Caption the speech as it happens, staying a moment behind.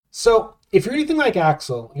So, if you're anything like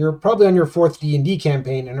Axel, you're probably on your fourth D&D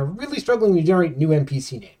campaign and are really struggling to generate new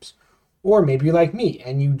NPC names. Or maybe you're like me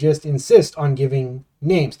and you just insist on giving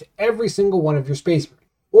names to every single one of your Space Marines.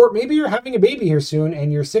 Or maybe you're having a baby here soon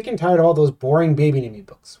and you're sick and tired of all those boring baby naming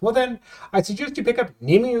books. Well then, I'd suggest you pick up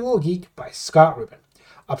Naming Your Little Geek by Scott Rubin.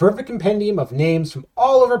 A perfect compendium of names from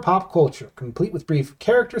all over pop culture, complete with brief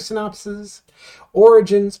character synopses,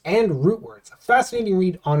 origins, and root words. A fascinating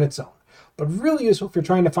read on its own, but really useful if you're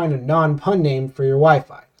trying to find a non-pun name for your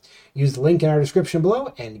Wi-Fi. Use the link in our description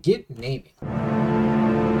below and get naming.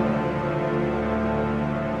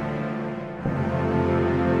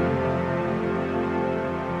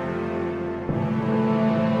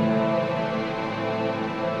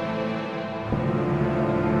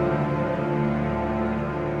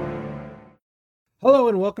 Hello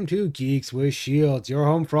and welcome to Geeks with Shields, your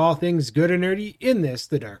home for all things good and nerdy in this,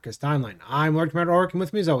 the darkest timeline. I'm Lord Commander Orc, and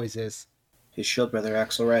with me as always is his shield brother,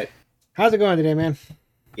 Axel Wright. How's it going today, man?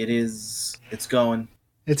 It's going.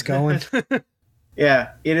 It's going.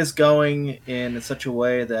 Yeah, it is going in such a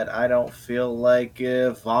way that I don't feel like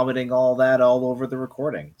vomiting all that all over the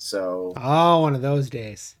recording. So, one of those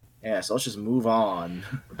days. Yeah, so let's just move on.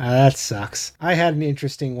 That sucks. I had an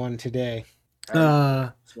interesting one today.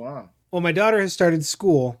 What's going on? Well, my daughter has started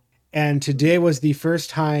school, and today was the first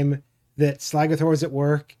time that Slagathor was at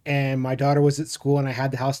work and my daughter was at school and I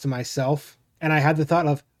had the house to myself. And I had the thought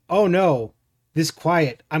of, oh no, this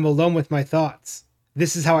quiet, I'm alone with my thoughts.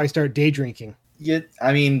 This is how I start day drinking. Yeah,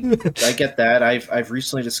 I mean, I get that. I've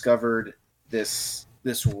recently discovered this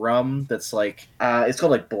rum that's like it's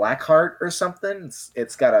called like Blackheart or something.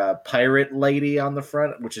 It's got a pirate lady on the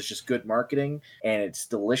front, which is just good marketing, and it's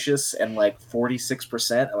delicious and like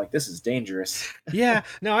 46%. I'm like, this is dangerous. Yeah,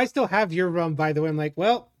 no, I still have your rum, by the way. I'm like,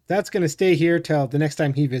 well, that's gonna stay here till the next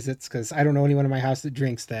time he visits, because I don't know anyone in my house that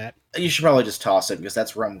drinks that. You should probably just toss it because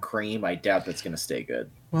that's rum cream. I doubt that's gonna stay good.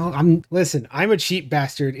 Well, I'm a cheap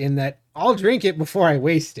bastard in that I'll drink it before I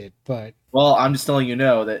waste it, but well, I'm just telling you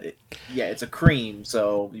that it's a cream,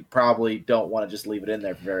 so you probably don't want to just leave it in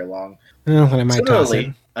there for very long. Well, I might toss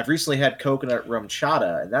it. I've recently had coconut rum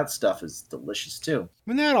chata, and that stuff is delicious too. I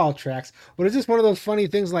mean, that all tracks, but it's just one of those funny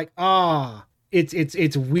things like,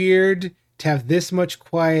 it's weird to have this much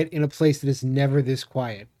quiet in a place that is never this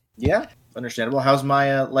quiet. Yeah, understandable. How's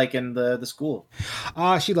Maya liking the school?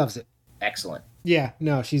 She loves it. Excellent. Yeah,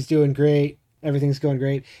 no, she's doing great. Everything's going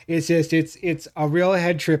great. It's just, it's a real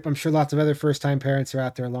head trip. I'm sure lots of other first-time parents are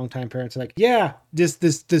out there, long-time parents are like, yeah,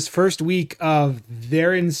 this first week of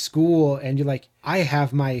they're in school and you're like, I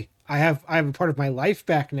have a part of my life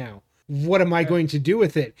back now. What am I going to do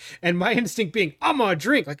with it? And my instinct being, I'm gonna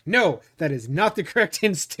drink. Like, no, that is not the correct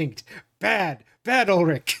instinct. Bad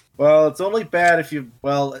Ulrich. Well, it's only bad if you...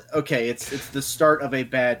 Well, okay, it's the start of a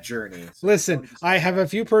bad journey. So listen, I have a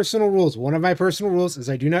few personal rules. One of my personal rules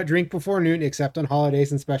is I do not drink before noon except on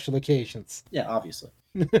holidays and special occasions. Yeah, obviously.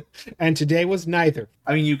 And today was neither.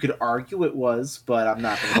 I mean, you could argue it was, but I'm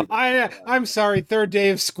not going to... I'm sorry, third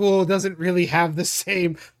day of school doesn't really have the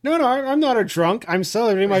same... No, I'm not a drunk. I'm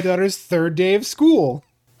celebrating my daughter's third day of school.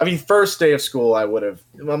 I mean, first day of school, I would have...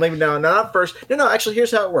 Well, maybe no, not first... No, actually,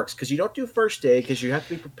 here's how it works. Because you don't do first day, because you have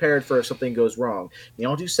to be prepared for if something goes wrong. You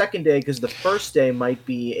don't do second day, because the first day might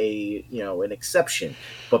be an exception.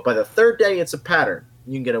 But by the third day, it's a pattern.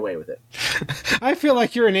 You can get away with it. I feel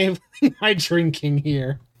like you're enabling my drinking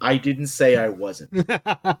here. I didn't say I wasn't.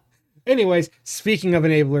 Anyways, speaking of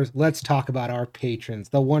enablers, let's talk about our patrons,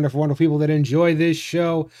 the wonderful, wonderful people that enjoy this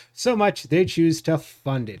show so much they choose to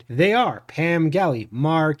fund it. They are Pam Galley,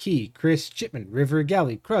 Marquis, Chris Chipman, River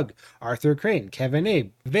Galley, Krug, Arthur Crane, Kevin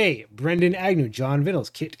Abe, Vay, Brendan Agnew, John Vittles,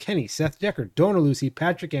 Kit Kenny, Seth Decker, Donna Lucy,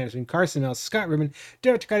 Patrick Anderson, Carson L., Scott Ribbon,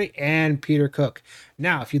 Derek Takati, and Peter Cook.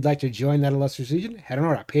 Now, if you'd like to join that illustrious legion, head on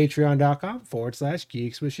over to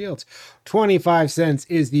patreon.com/Geeks with Shields. 25 cents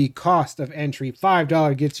is the cost of entry.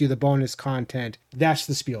 $5 gets you the bonus content. That's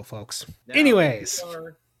the spiel, folks. Now, anyways.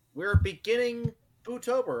 We're beginning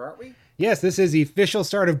Bootober, aren't we? Yes, this is the official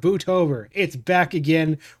start of Bootober. It's back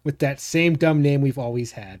again with that same dumb name we've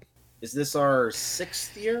always had. Is this our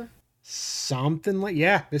 6th year? Something like,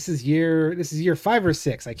 yeah, this is year 5 or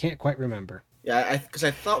 6. I can't quite remember. Yeah, because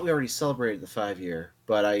I thought we already celebrated the 5-year,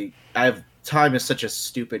 but time is such a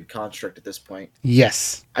stupid construct at this point.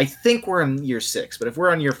 Yes. I think we're in year 6, but if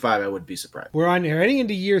we're on year 5, I wouldn't be surprised. We're heading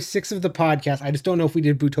into year 6 of the podcast. I just don't know if we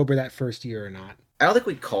did Bootober that first year or not. I don't think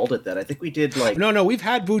we called it that. I think we did like... No, we've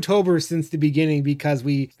had Bootober since the beginning because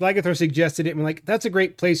Slagathor suggested it and we're like, that's a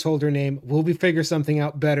great placeholder name. We'll figure something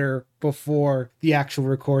out better before the actual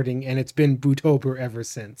recording, and it's been Bootober ever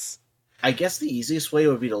since. I guess the easiest way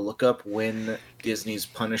would be to look up when Disney's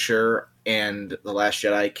Punisher and The Last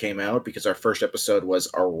Jedi came out, because our first episode was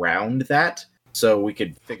around that, so we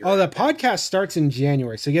could figure. Oh, the podcast starts in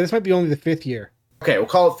January, so yeah, this might be only the 5th year. Okay, we'll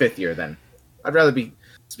call it 5th year then. Let's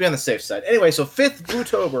be on the safe side. Anyway, so 5th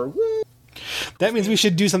Bootober. Woo! That means we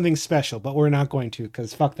should do something special, but we're not going to,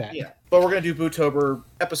 because fuck that. Yeah, but we're going to do Bootober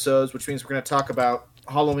episodes, which means we're going to talk about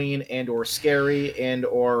Halloween and or scary and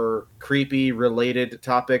or creepy related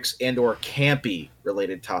topics and or campy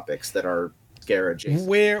related topics that are scare adjacent.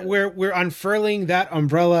 We're unfurling that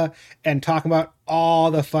umbrella and talking about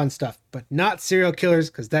all the fun stuff, but not serial killers,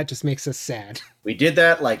 because that just makes us sad. We did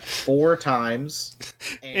that like 4 times.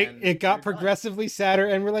 And it got progressively sadder,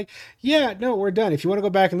 and we're like, yeah, no, we're done. If you want to go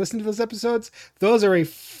back and listen to those episodes, those are a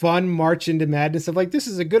fun march into madness of like, this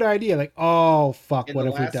is a good idea. Like, oh, fuck, what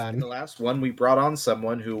have we done? In the last one, we brought on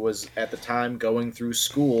someone who was at the time going through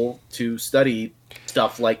school to study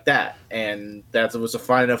stuff like that. And that was a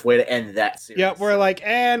fine enough way to end that series. Yeah, we're like,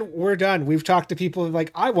 and we're done. We've talked to people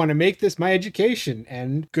like, I want to make this my education.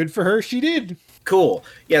 And good for her, she did. Cool.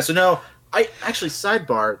 Yeah, so no, I actually,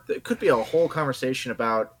 sidebar, it could be a whole conversation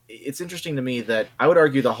about, it's interesting to me that I would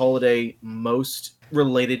argue the holiday most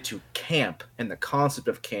related to camp and the concept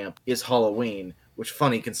of camp is Halloween, which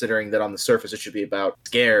funny considering that on the surface it should be about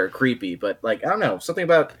scare, creepy, but like, I don't know, something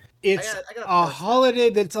about... It's a holiday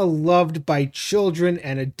that's loved by children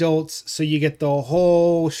and adults, so you get the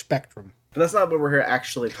whole spectrum. But that's not what we're here to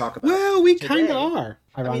actually talk about. Well, we kind of are,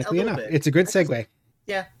 ironically enough. It's a good segue.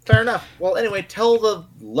 Yeah, fair enough. Well, anyway, tell the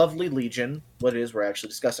lovely Legion what it is we're actually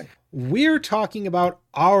discussing. We're talking about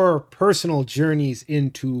our personal journeys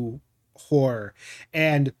into horror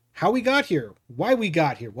and how we got here, why we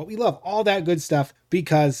got here, what we love, all that good stuff,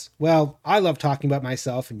 because, well, I love talking about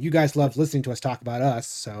myself and you guys love listening to us talk about us,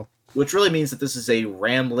 so... Which really means that this is a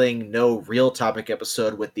rambling, no real topic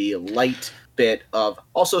episode with the light bit of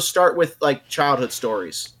also start with, like, childhood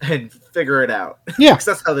stories and figure it out. Yeah. Because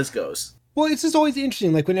that's how this goes. Well, it's just always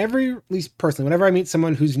interesting. Like, at least personally, whenever I meet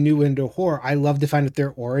someone who's new into horror, I love to find out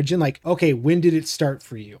their origin. Like, okay, when did it start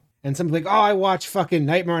for you? And somebody's like, oh, I watched fucking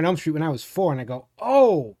Nightmare on Elm Street when I was 4. And I go,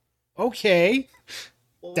 oh, okay.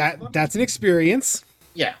 Well, that's an experience.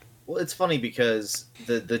 Yeah. Well, it's funny because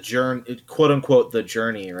the journey, quote unquote, the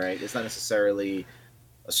journey, right? It's not necessarily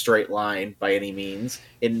a straight line by any means.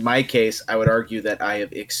 In my case, I would argue that I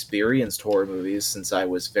have experienced horror movies since I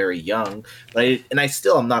was very young, but I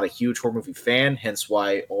still am not a huge horror movie fan, hence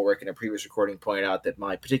why Ulrich in a previous recording pointed out that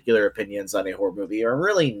my particular opinions on a horror movie are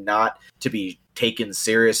really not to be taken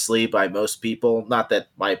seriously by most people. Not that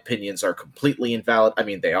my opinions are completely invalid. I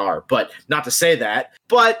mean, they are, but not to say that.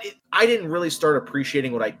 But I didn't really start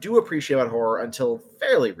appreciating what I do appreciate about horror until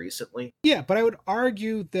fairly recently. Yeah, but I would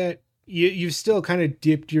argue that you've still kind of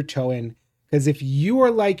dipped your toe in, because if you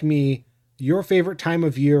are like me, your favorite time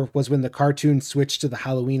of year was when the cartoon switched to the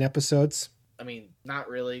Halloween episodes. I mean, not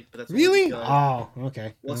really, but that's really because, oh,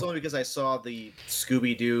 okay. Well, it's only because I saw the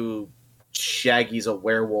Scooby-Doo Shaggy's a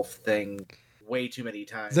werewolf thing way too many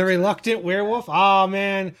times. The reluctant werewolf. Oh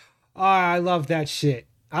man, oh, I love that shit.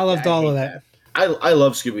 I loved all of that. I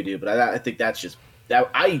love Scooby-Doo, but I think that's just.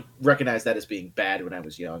 I recognize that as being bad when I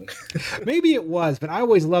was young. Maybe it was, but I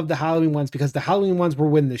always loved the Halloween ones because the Halloween ones were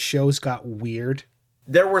when the shows got weird.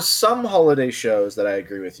 There were some holiday shows that I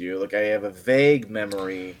agree with you. Like, I have a vague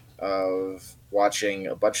memory of watching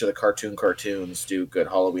a bunch of the cartoons do good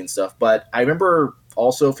Halloween stuff, but I remember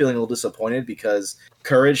also feeling a little disappointed because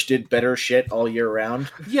Courage did better shit all year round.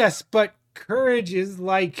 Yes, but Courage is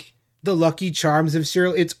like the Lucky Charms of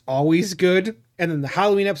serial. It's always good. And then the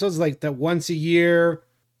Halloween episodes, like that once a year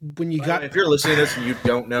when you got... If you're listening to this and you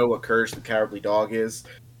don't know what Courage the Cowardly Dog is,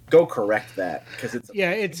 go correct that. Because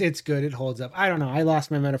it's good. It holds up. I don't know. I lost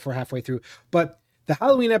my metaphor halfway through. But the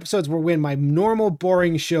Halloween episodes were when my normal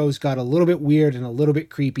boring shows got a little bit weird and a little bit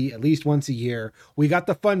creepy, at least once a year. We got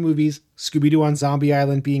the fun movies, Scooby-Doo on Zombie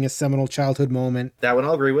Island being a seminal childhood moment. That one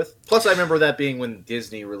I'll agree with. Plus, I remember that being when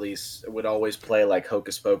Disney released, it would always play like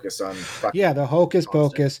Hocus Pocus on... Yeah, the Hocus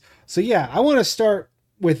Pocus. So yeah, I want to start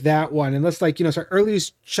with that one. And let's start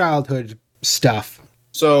earliest childhood stuff.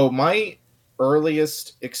 So my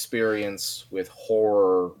earliest experience with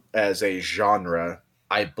horror as a genre,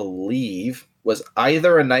 I believe, was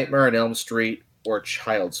either A Nightmare on Elm Street or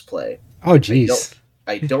Child's Play. Oh, jeez.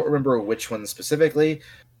 I don't remember which one specifically,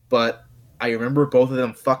 but I remember both of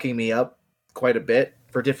them fucking me up quite a bit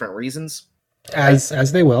for different reasons.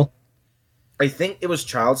 As they will. I think it was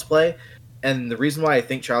Child's Play, and the reason why I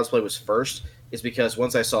think Child's Play was first is because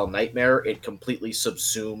once I saw Nightmare, it completely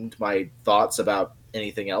subsumed my thoughts about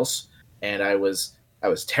anything else, and I was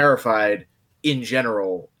terrified in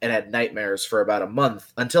general and had nightmares for about a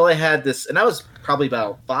month until I had this, and I was probably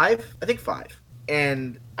about 5, I think 5.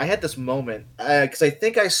 And I had this moment because I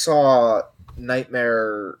think I saw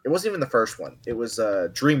Nightmare. It wasn't even the first one. It was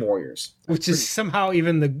Dream Warriors, which is somehow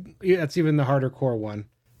that's even the harder core one.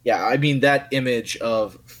 Yeah, I mean that image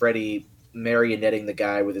of Freddy marionetting the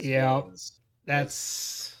guy with his hands.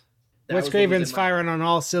 That's Wes Craven's firing on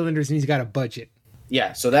all cylinders, and he's got a budget.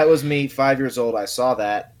 Yeah, so that was me, 5 years old. I saw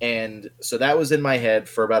that, and so that was in my head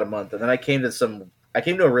for about a month, and then I came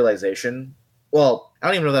to a realization. Well, I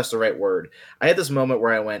don't even know if that's the right word. I had this moment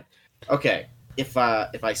where I went, okay, if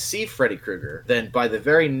I see Freddy Krueger, then by the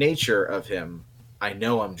very nature of him, I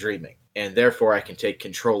know I'm dreaming, and therefore I can take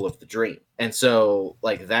control of the dream. And so,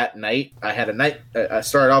 like that night, I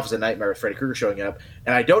started off as a nightmare with Freddy Krueger showing up,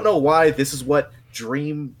 and I don't know why this is what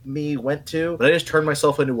dream me went to, but I just turned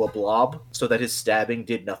myself into a blob so that his stabbing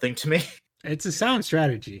did nothing to me. It's a sound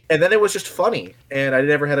strategy. And then it was just funny, and I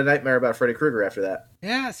never had a nightmare about Freddy Krueger after that.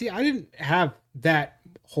 Yeah, see, I didn't have that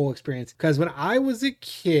whole experience because when I was a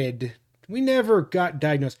kid, we never got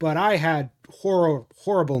diagnosed, but I had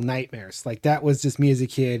horrible nightmares. Like that was just me as a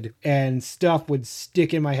kid, and stuff would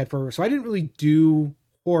stick in my head forever. So I didn't really do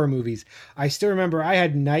horror movies. I still remember I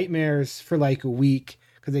had nightmares for like a week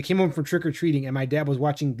because I came home from trick-or-treating and my dad was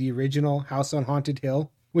watching the original House on Haunted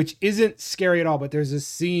Hill, which isn't scary at all, but there's a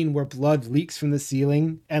scene where blood leaks from the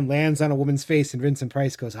ceiling and lands on a woman's face, and Vincent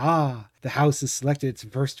Price goes, the house has selected its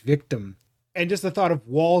first victim. And just the thought of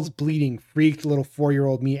walls bleeding freaked little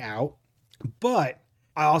 4-year-old me out. But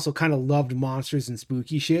I also kind of loved monsters and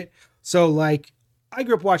spooky shit. So, like, I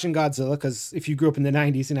grew up watching Godzilla because if you grew up in the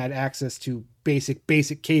 90s and had access to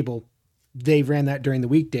basic cable, they ran that during the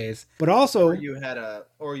weekdays. But also...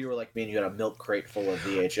 Or you were like me and you had a milk crate full of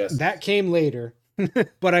VHS. That came later.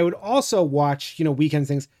 But I would also watch, weekend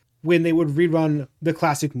things when they would rerun the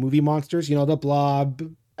classic movie monsters, the Blob,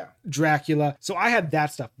 Dracula. So I had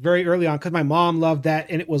that stuff very early on because my mom loved that.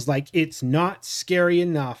 And it was like, it's not scary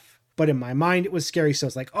enough, but in my mind it was scary. So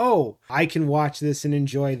it's like, I can watch this and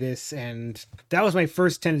enjoy this. And that was my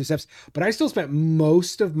first tentative steps. But I still spent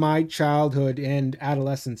most of my childhood and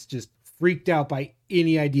adolescence just freaked out by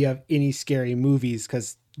any idea of any scary movies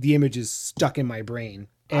because the image is stuck in my brain.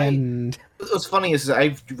 And what's funny is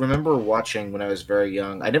I remember watching when I was very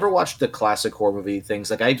young. I never watched the classic horror movie things.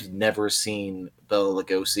 Like I've never seen Bela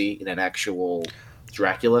Lugosi in an actual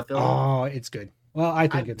Dracula film. Oh, it's good. Well, I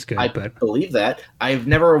think it's good. I but believe that. I've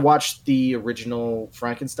never watched the original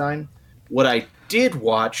Frankenstein. What I did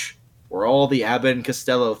watch were all the Abbott and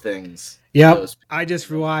Costello things. Yep. I just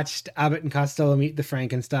rewatched Abbott and Costello Meet the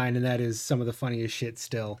Frankenstein, and that is some of the funniest shit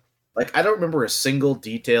still. Like, I don't remember a single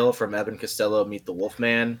detail from Abbott and Costello Meet the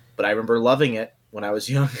Wolfman, but I remember loving it when I was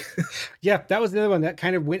young. Yeah, that was the other one that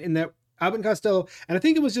kind of went in that Abbott and Costello. And I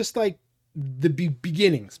think it was just like the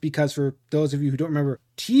beginnings, because for those of you who don't remember,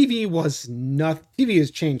 TV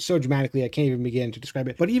has changed so dramatically, I can't even begin to describe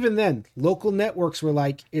it. But even then, local networks were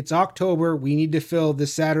like, it's October, we need to fill the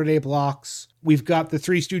Saturday blocks. We've got the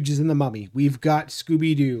Three Stooges and the Mummy. We've got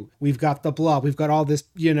Scooby-Doo. We've got the Blob. We've got all this,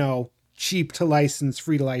 cheap to license,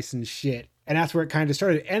 free to license shit. And that's where it kind of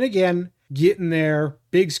started. And again, getting there,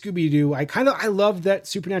 big Scooby-Doo. I loved that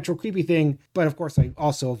supernatural creepy thing, but of course I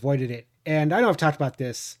also avoided it. And I know I've talked about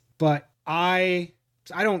this, but I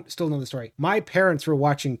don't still know the story. My parents were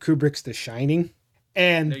watching Kubrick's The Shining,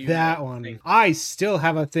 and that one, I still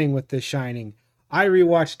have a thing with The Shining. I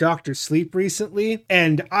rewatched Doctor Sleep recently,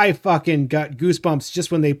 and I fucking got goosebumps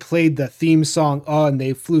just when they played the theme song, and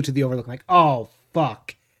they flew to the Overlook. Like, oh,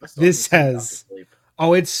 fuck. This has...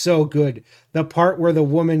 Oh, it's so good. The part where the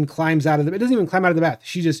woman climbs out of it doesn't even climb out of the bath.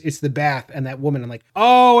 It's the bath and that woman. I'm like,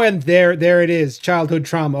 and there it is. Childhood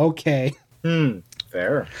trauma. Okay.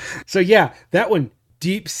 Fair. So yeah, that one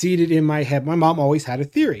deep seated in my head. My mom always had a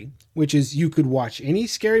theory, which is you could watch any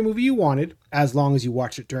scary movie you wanted as long as you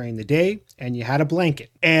watched it during the day and you had a blanket.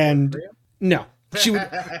 And no,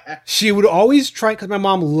 she would always try, because my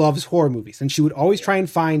mom loves horror movies, and she would always try and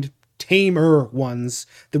find tamer ones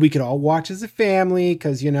that we could all watch as a family,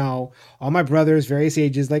 because all my brothers, various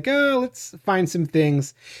ages, like, let's find some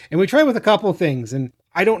things. And we tried with a couple things, and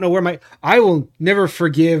I don't know where I will never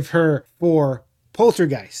forgive her for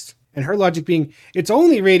Poltergeist, and her logic being, it's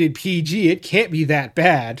only rated PG, it can't be that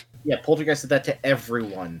bad. Yeah, Poltergeist did that to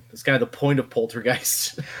everyone. It's kind of the point of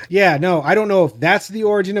Poltergeist. Yeah, no, I don't know if that's the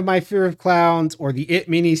origin of my fear of clowns or the It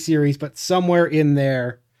miniseries, but somewhere in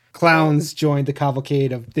there, clowns joined the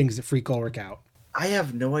cavalcade of things that freak Ulrich out. I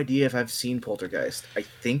have no idea if I've seen Poltergeist. I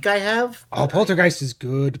think I have. Oh, Poltergeist is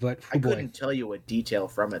good, but I couldn't tell you a detail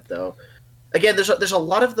from it, though. again, there's a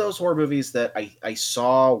lot of those horror movies that I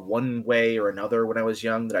saw one way or another when I was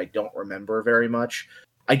young that I don't remember very much.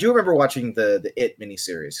 I do remember watching the It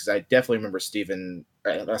miniseries because I definitely remember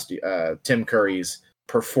Tim Curry's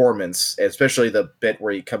performance, especially the bit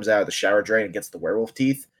where he comes out of the shower drain and gets the werewolf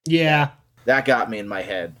teeth. Yeah. That got me in my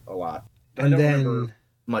head a lot. But And I don't then remember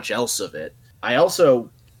much else of it. I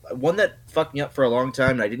also, one that fucked me up for a long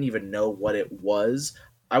time and I didn't even know what it was.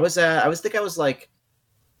 I was like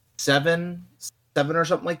seven or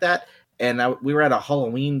something like that, and we were at a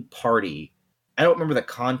Halloween party. I don't remember the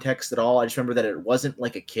context at all. I just remember that it wasn't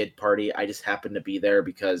like a kid party. I just happened to be there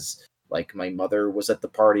because like my mother was at the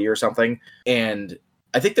party or something. And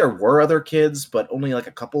I think there were other kids, but only like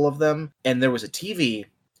a couple of them. And there was a TV,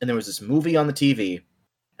 and there was this movie on the TV,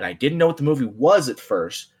 and I didn't know what the movie was at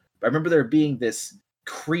first. But I remember there being this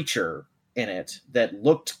creature in it that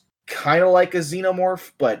looked kind of like a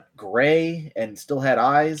xenomorph, but gray and still had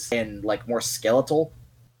eyes and like more skeletal.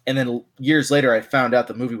 And then years later, I found out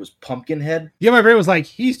the movie was Pumpkinhead. Yeah, my brain was like,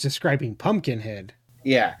 he's describing Pumpkinhead.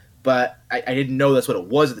 Yeah, but I didn't know that's what it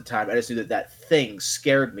was at the time. I just knew that thing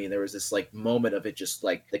scared me. And there was this like moment of it, just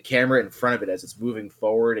like the camera in front of it as it's moving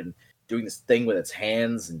forward and doing this thing with its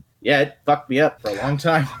hands. And yeah, it fucked me up for a long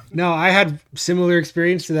time. No, I had similar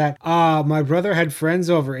experience to that. My brother had friends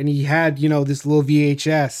over and he had, this little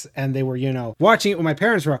VHS and they were, watching it when my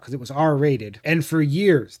parents were out because it was R-rated. And for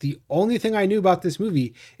years, the only thing I knew about this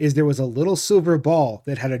movie is there was a little silver ball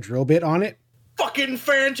that had a drill bit on it. Fucking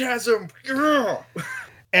Phantasm! Yeah!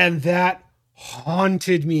 And that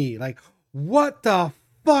haunted me. Like, what the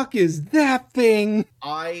fuck is that thing?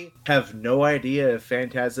 I have no idea if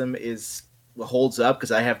Phantasm holds up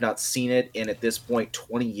because I have not seen it in, at this point,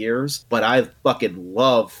 20 years. But I fucking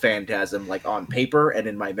love Phantasm, like on paper and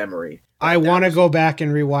in my memory. I want to go back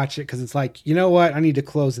and rewatch it because it's like, you know what? I need to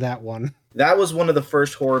close that one. That was one of the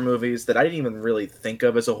first horror movies that I didn't even really think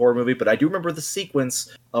of as a horror movie, but I do remember the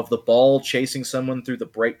sequence of the ball chasing someone through the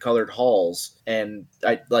bright colored halls, and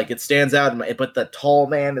it stands out. But the tall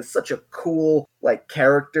man is such a cool like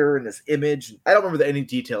character in this image. I don't remember any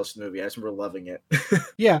details from the movie. I just remember loving it.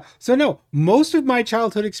 Yeah. So no, most of my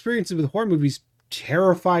childhood experiences with horror movies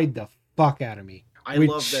terrified the fuck out of me. I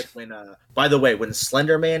love that when, by the way, when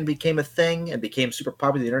Slender Man became a thing and became super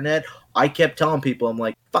popular on the internet, I kept telling people, I'm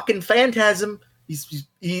like, fucking Phantasm.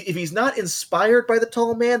 If he's not inspired by the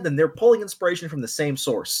tall man, then they're pulling inspiration from the same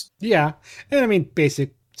source. Yeah. And I mean,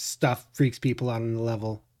 basic stuff freaks people out on the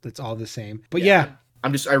level that's all the same. But yeah.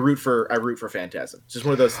 I root for Phantasm. It's just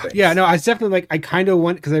one of those things. Yeah, no, I was definitely like, I kind of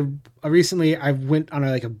went, because I recently went on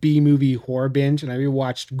a B-movie horror binge and I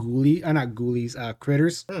rewatched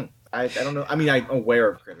Critters. I don't know. I mean, I'm aware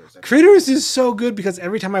of Critters. Critters is so good because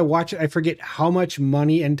every time I watch it, I forget how much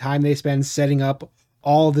money and time they spend setting up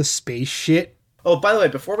all the space shit. Oh, by the way,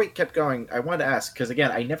 before we kept going, I wanted to ask, because again,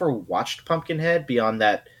 I never watched Pumpkinhead beyond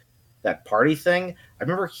that party thing. I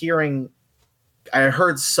remember I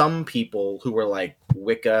heard some people who were like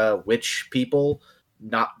Wicca witch people,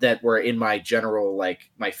 not that were in my general, like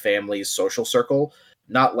my family's social circle,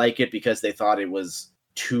 not like it because they thought it was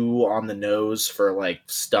too on the nose for like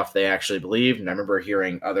stuff they actually believed. And I remember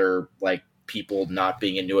hearing other like people not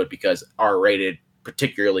being into it because R-rated,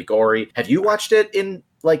 particularly gory. Have you watched it in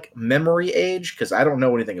like memory age? Because I don't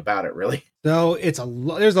know anything about it really. So it's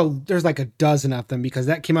there's like a dozen of them because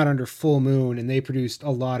that came out under Full Moon and they produced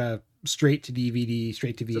a lot of straight to DVD,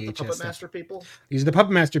 straight to VHS. The Puppet Master people? These are the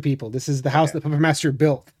Puppet Master people. This is the house that Puppet Master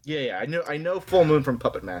built. Yeah, I know Full Moon from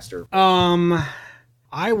Puppet Master.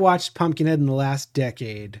 I watched Pumpkinhead in the last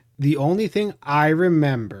decade. The only thing I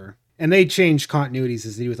remember, and they change continuities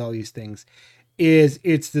as they do with all these things, is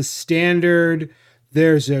it's the standard,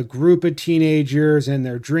 there's a group of teenagers and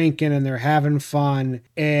they're drinking and they're having fun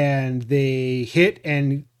and they hit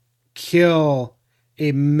and kill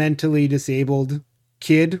a mentally disabled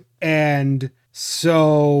kid. And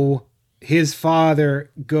so his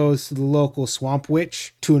father goes to the local swamp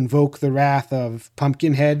witch to invoke the wrath of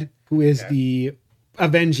Pumpkinhead, who is the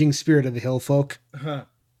avenging spirit of the hill folk.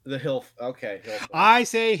 The hill. Okay. Hill folk. I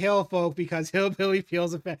say hill folk because hillbilly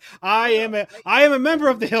feels offended. I am a member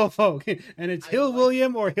of the hill folk, and it's Hill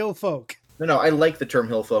William or hill folk. No, I like the term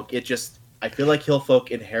hill folk. I feel like hill folk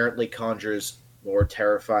inherently conjures more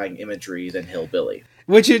terrifying imagery than hillbilly.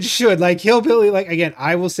 Which it should. Like hillbilly, like again,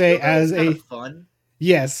 I will say as a fun.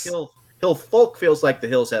 Yes. Hill folk feels like The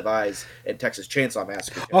Hills Have Eyes and Texas Chainsaw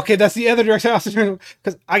Massacre. Okay, that's the other direction I also turn.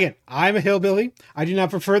 Because again, I'm a hillbilly. I do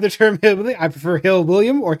not prefer the term hillbilly. I prefer Hill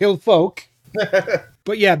William or hill folk.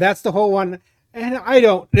 But yeah, that's the whole one. And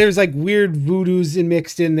there's like weird voodoos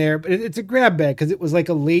mixed in there, but it's a grab bag because it was like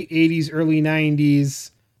a late 80s, early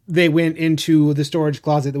 90s they went into the storage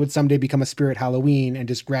closet that would someday become a Spirit Halloween and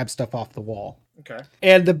just grab stuff off the wall. Okay.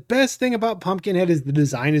 And the best thing about Pumpkinhead is the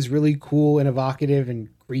design is really cool and evocative and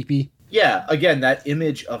creepy. Yeah, again, that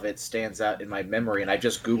image of it stands out in my memory, and I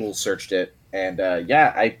just Google searched it, and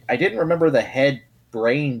I didn't remember the head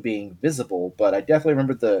brain being visible, but I definitely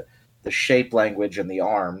remember the shape language and the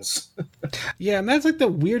arms. Yeah, and that's like the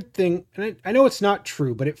weird thing. And I know it's not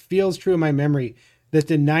true, but it feels true in my memory that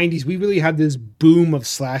the 90s, we really had this boom of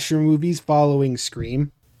slasher movies following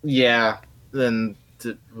Scream. Yeah, then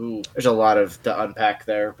there's a lot to unpack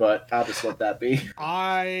there, but I'll just let that be.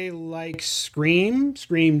 I like Scream,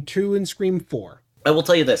 Scream 2, and Scream 4. I will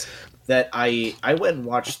tell you this, that I went and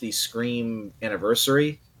watched the Scream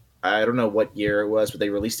anniversary. I don't know what year it was, but they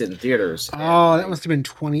released it in theaters. Oh, that must have been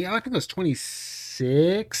 20. I think it was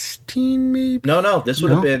 2016, maybe. No, this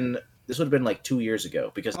would have been like 2 years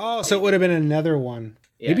ago because. Oh, so it would have been another one.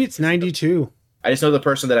 Yeah, maybe it's 92. I just know the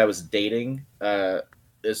person that I was dating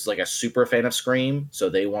is like a super fan of Scream, so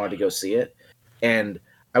they wanted to go see it. And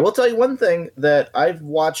I will tell you one thing, that I've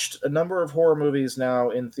watched a number of horror movies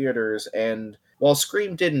now in theaters, and while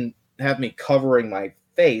Scream didn't have me covering my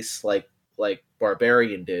face like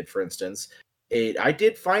Barbarian did, for instance, I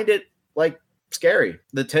did find it like scary.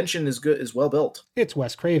 The tension is well built. It's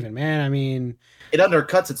Wes Craven, man. I mean, it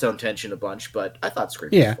undercuts its own tension a bunch, but I thought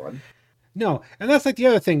Scream was fun. No, and that's like the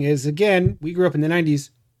other thing is, again, we grew up in the 90s.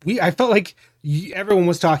 I felt like everyone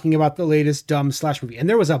was talking about the latest dumb slash movie, and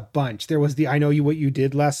there was a bunch. There was the I Know You What You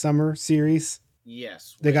Did Last Summer series.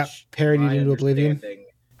 Yes. They got parodied into oblivion.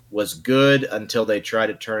 Was good until they tried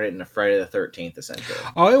to turn it into Friday the 13th, essentially.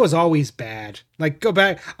 Oh, it was always bad. Like, go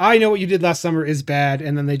back. I Know What You Did Last Summer is bad,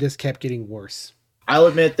 and then they just kept getting worse. I'll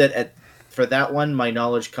admit that for that one, my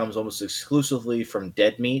knowledge comes almost exclusively from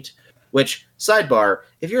Dead Meat, which, sidebar,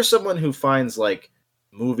 if you're someone who finds, like,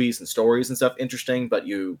 movies and stories and stuff interesting, but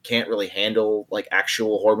you can't really handle, like,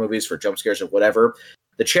 actual horror movies for jump scares or whatever,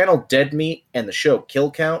 the channel Dead Meat and the show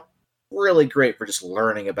Kill Count, really great for just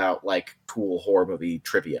learning about, like, cool horror movie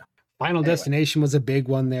trivia. Final Destination was a big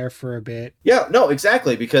one there for a bit. Yeah, no,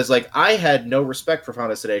 exactly, because, like, I had no respect for Final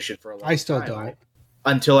Destination for a long time. I still don't.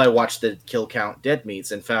 Until I watched the Kill Count Dead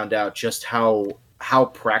Meats and found out just how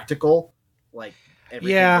practical, like,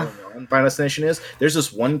 everything going on in Final Destination is. There's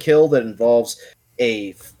this one kill that involves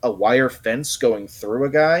a wire fence going through a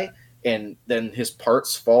guy, and then his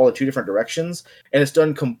parts fall in two different directions, and it's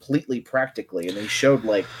done completely practically. And they showed,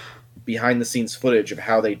 like, behind the scenes footage of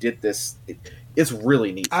how they did this. It's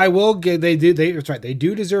really neat. I will give that's right. They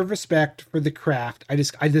do deserve respect for the craft.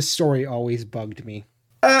 This story always bugged me.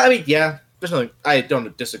 I mean, yeah, there's nothing. I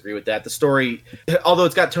don't disagree with that. The story, although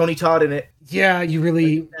it's got Tony Todd in it. Yeah, you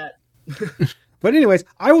really. But anyways,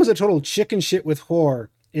 I was a total chicken shit with horror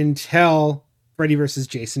until Freddy vs.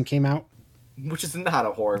 Jason came out. Which is not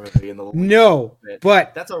a horror movie in the no,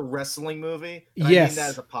 but that's a wrestling movie. Yes, I mean that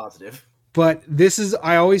as a positive. But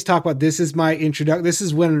I always talk about, this is my introduction. This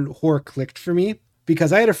is when horror clicked for me,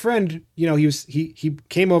 because I had a friend, he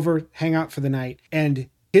came over, hang out for the night, and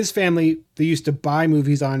his family, they used to buy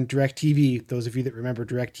movies on DirecTV, those of you that remember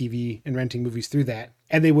DirecTV and renting movies through that,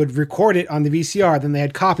 and they would record it on the VCR, then they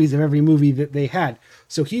had copies of every movie that they had.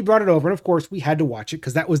 So he brought it over, and of course we had to watch it,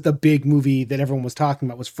 because that was the big movie that everyone was talking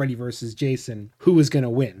about, was Freddy vs. Jason, who was going to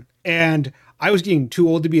win. And I was getting too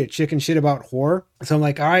old to be a chicken shit about horror, so I'm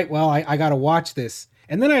like, all right, well, I got to watch this.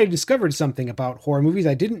 And then I discovered something about horror movies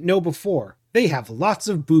I didn't know before. They have lots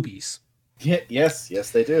of boobies. Yes,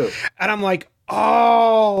 they do. And I'm like,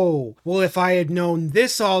 oh, well, if I had known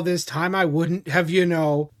this all this time, I wouldn't have,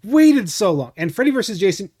 waited so long. And Freddy vs.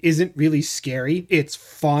 Jason isn't really scary. It's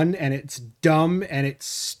fun, and it's dumb, and it's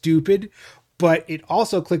stupid. But it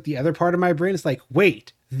also clicked the other part of my brain. It's like,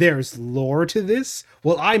 wait, there's lore to this?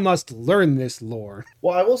 Well, I must learn this lore.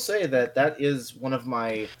 Well, I will say that is one of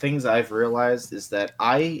my things I've realized, is that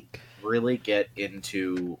I really get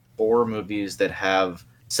into horror movies that have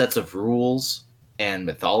sets of rules and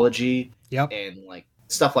mythology. Yep. And like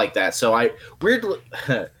stuff like that. So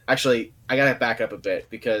actually, I gotta back up a bit,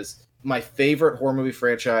 because my favorite horror movie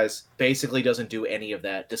franchise basically doesn't do any of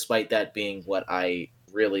that, despite that being what I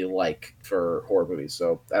really like for horror movies.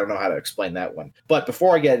 So I don't know how to explain that one. But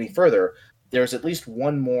before I get any further, there's at least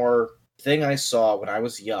one more thing I saw when I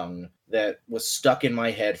was young that was stuck in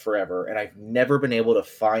my head forever, and I've never been able to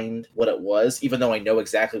find what it was, even though I know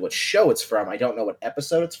exactly what show it's from. I don't know what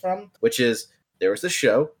episode it's from, which is, there was this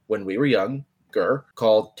show when we were younger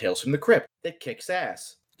called Tales from the Crypt that kicks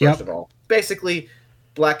ass, first of all. Basically,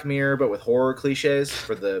 Black Mirror, but with horror cliches,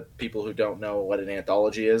 for the people who don't know what an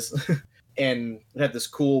anthology is. And it had this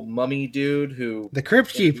cool mummy dude who... The Crypt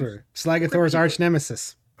Keeper, Slagathor's arch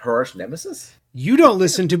nemesis. Her arch nemesis? You don't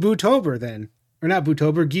listen to Bootober then. Or not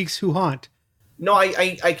Bootober, Geeks Who Haunt. No,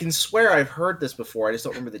 I can swear I've heard this before. I just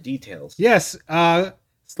don't remember the details. Yes,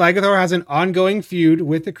 Slagathor has an ongoing feud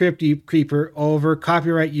with the Crypt Creeper over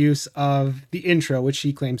copyright use of the intro, which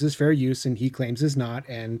he claims is fair use and he claims is not.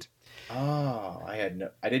 And I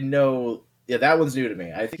didn't know. Yeah, that one's new to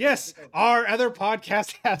me. I think yes, our other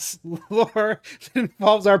podcast has lore that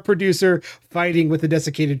involves our producer fighting with a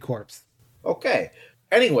desiccated corpse. Okay.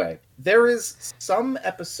 Anyway, there is some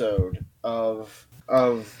episode of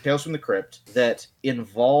Tales from the Crypt that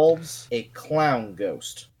involves a clown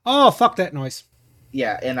ghost. Oh, fuck that noise.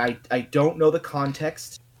 Yeah, and I don't know the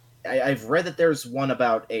context. I've read that there's one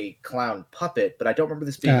about a clown puppet, but I don't remember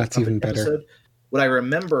this being a puppet even better. episode. What I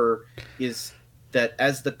remember is that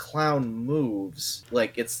as the clown moves,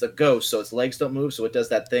 like it's the ghost, so its legs don't move, so it does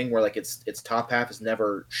that thing where like its top half is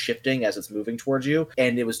never shifting as it's moving towards you,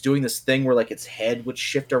 and it was doing this thing where like its head would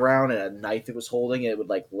shift around and a knife it was holding, and it would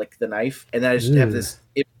like lick the knife, and then I just have this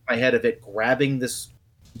in my head of it grabbing this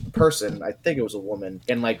person, I think it was a woman,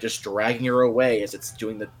 and like just dragging her away as it's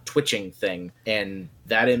doing the twitching thing, and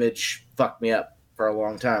that image fucked me up for a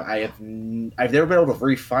long time. I've never been able to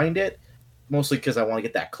re-find it. Mostly because I want to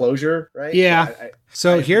get that closure, right? Yeah.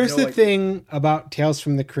 So here's the thing about Tales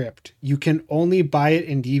from the Crypt. You can only buy it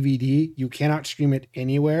in DVD. You cannot stream it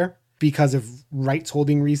anywhere because of rights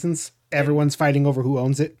holding reasons. Everyone's fighting over who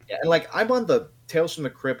owns it. Yeah, and like I'm on the Tales from the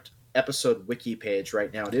Crypt episode wiki page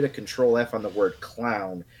right now. I did a Control F on the word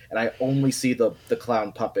clown, and I only see the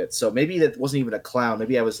clown puppet. So maybe that wasn't even a clown.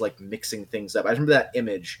 Maybe I was like mixing things up. I remember that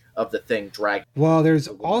image of the thing dragging. Well, there's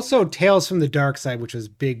also Tales from the Dark Side, which was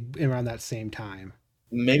big around that same time.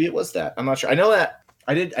 Maybe it was that. I'm not sure. I know that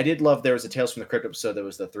I did love there was a Tales from the Crypt episode that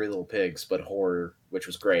was the Three Little Pigs, but horror, which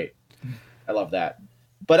was great. I love that.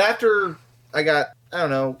 But after I got, I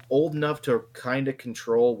don't know, old enough to kind of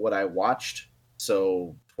control what I watched,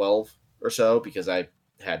 so 12 or so, because I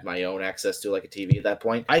had my own access to like a TV at that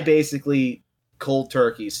point, I basically cold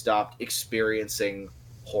turkey stopped experiencing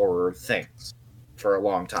horror things for a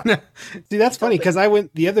long time. See, that's funny because I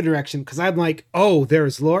went the other direction because I'm like, oh,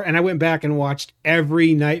 there's lore. And I went back and watched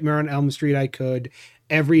every Nightmare on Elm Street I could,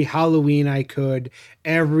 every Halloween I could,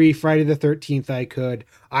 every Friday the 13th I could.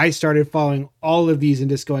 I started following all of these and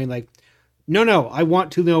just going like, no, I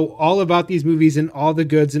want to know all about these movies and all the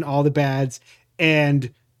goods and all the bads.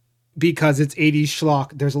 And because it's 80s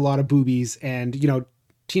schlock, there's a lot of boobies, and you know,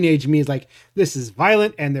 teenage me is like, this is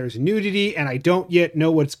violent and there's nudity and I don't yet know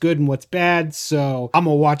what's good and what's bad, so I'm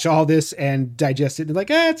gonna watch all this and digest it and like,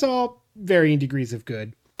 it's all varying degrees of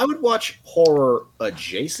good. I would watch horror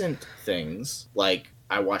adjacent things, like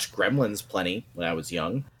I watched Gremlins plenty when I was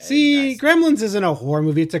young. See, Gremlins isn't a horror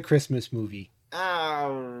movie, it's a Christmas movie.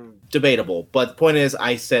 Debatable, but the point is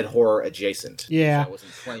I said horror adjacent. Yeah.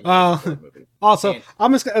 Movie. Also,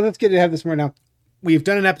 let's get ahead of this more now. We've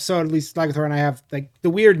done an episode, at least Slagathor and I have, like the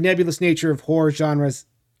weird nebulous nature of horror genres.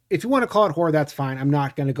 If you want to call it horror, that's fine. I'm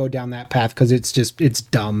not going to go down that path because it's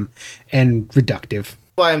dumb and reductive.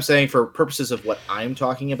 Why I'm saying, for purposes of what I'm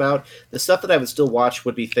talking about, the stuff that I would still watch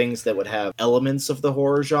would be things that would have elements of the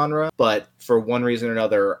horror genre, but for one reason or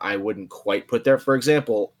another, I wouldn't quite put there. For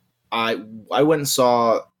example, I went and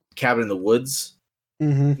saw Cabin in the Woods,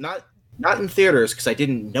 not in theaters because I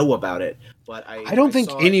didn't know about it, but I don't think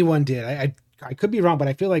anyone did. I could be wrong, but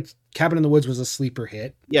I feel like Cabin in the Woods was a sleeper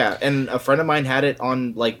hit. Yeah, and a friend of mine had it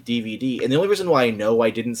on like DVD, and the only reason why I know I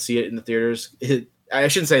didn't see it in the theaters, I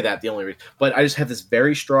shouldn't say that the only reason, but I just have this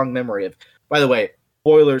very strong memory of. By the way,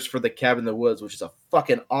 spoilers for the Cabin in the Woods, which is a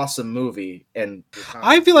fucking awesome movie, and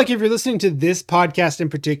I feel like if you're listening to this podcast in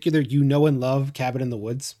particular, you know and love Cabin in the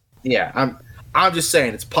Woods. Yeah, I'm just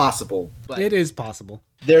saying it's possible. But it is possible.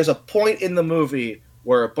 There's a point in the movie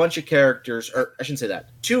where a bunch of characters, or I shouldn't say that,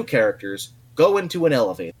 two characters go into an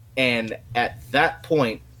elevator. And at that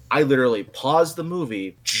point, I literally paused the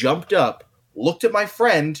movie, jumped up, looked at my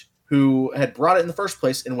friend who had brought it in the first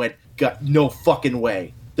place and went, "Got no fucking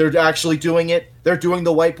way. They're actually doing it. They're doing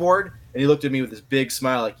the whiteboard." And he looked at me with this big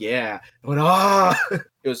smile like, "Yeah." I went, "Ah."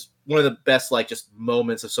 It was one of the best, like, just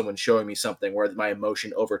moments of someone showing me something where my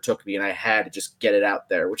emotion overtook me and I had to just get it out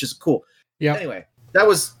there, which is cool. Yeah. Anyway, that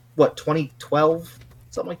was, 2012?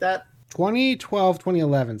 Something like that? 2012,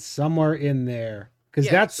 2011, somewhere in there. Because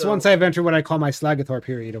that's once I've entered what I call my Slagathor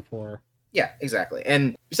period of horror. Yeah, exactly.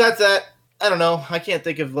 And besides that, I don't know. I can't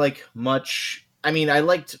think of, like, much. I mean, I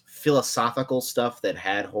liked philosophical stuff that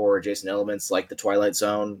had horror-adjacent elements, like The Twilight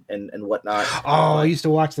Zone and whatnot. Oh, I used to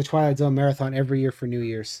watch The Twilight Zone marathon every year for New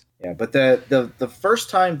Year's. Yeah, but the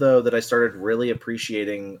first time, though, that I started really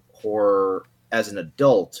appreciating horror as an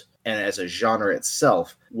adult and as a genre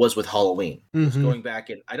itself was with Halloween. Mm-hmm. Going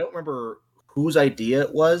back, and I don't remember whose idea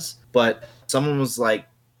it was, but someone was like,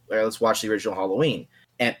 all right, let's watch the original Halloween.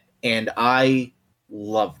 And I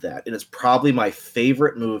love that. It is probably my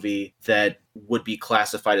favorite movie that would be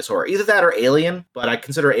classified as horror. Either that or Alien, but I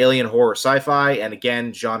consider Alien horror sci-fi, and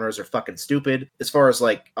again, genres are fucking stupid. As far as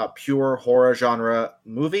like a pure horror genre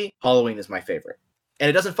movie, Halloween is my favorite. And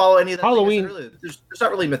it doesn't follow any of that. Halloween. There's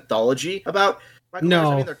not really mythology about Michael Myers.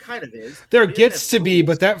 I mean, there kind of is. There gets to be,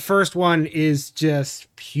 but that first one is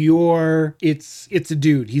just pure. It's a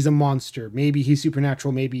dude. He's a monster. Maybe he's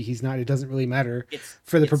supernatural. Maybe he's not. It doesn't really matter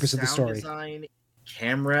for the purpose of the story. Design,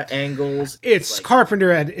 camera angles. It's like,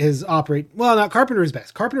 Carpenter at his operate. Well, not Carpenter is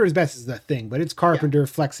best. Carpenter is best is the thing, but it's Carpenter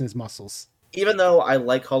flexing his muscles. Even though I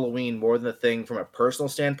like Halloween more than The Thing from a personal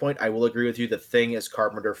standpoint, I will agree with you. The Thing is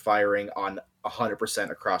Carpenter firing on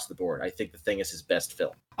 100% across the board. I think The Thing is his best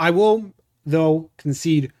film. I will, though,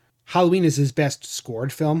 concede Halloween is his best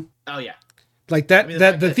scored film. Oh, yeah. Like that, I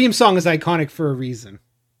mean, the theme song is iconic for a reason.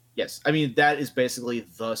 Yes. I mean, that is basically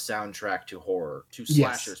the soundtrack to horror, to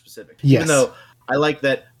slasher specific. Yes. Even though I like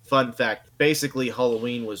that, fun fact, basically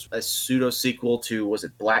Halloween was a pseudo-sequel to, was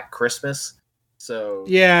it Black Christmas? So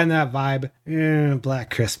yeah, and that vibe. Yeah, Black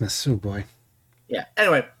Christmas. Oh, boy. Yeah.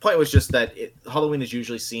 Anyway, point was just that Halloween is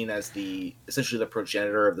usually seen as essentially the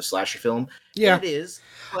progenitor of the slasher film. Yeah, and it is.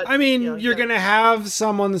 But, I mean, you're going to have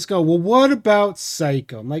someone that's going, well, what about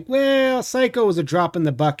Psycho? I'm like, well, Psycho was a drop in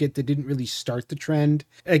the bucket that didn't really start the trend.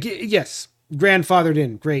 Yes, grandfathered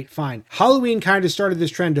in. Great, fine. Halloween kind of started this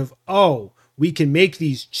trend of, oh, we can make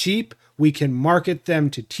these cheap, we can market them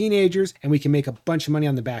to teenagers, and we can make a bunch of money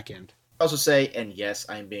on the back end. Also say, and yes,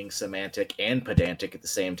 I'm being semantic and pedantic at the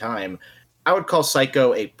same time, I would call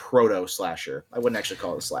Psycho a proto-slasher. I wouldn't actually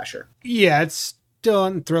call it a slasher. Yeah, it's still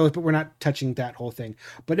on thrillers, but we're not touching that whole thing.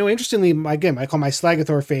 But no, interestingly, again, I call my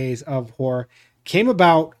Slagathor phase of horror came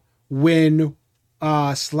about when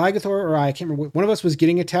Slagathor or I can't remember, one of us was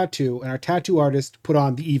getting a tattoo, and our tattoo artist put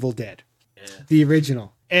on The Evil Dead, the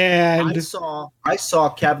original. And I saw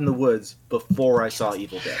Cabin in the Woods before I saw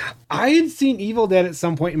Evil Dead. I had seen Evil Dead at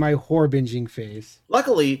some point in my horror binging phase.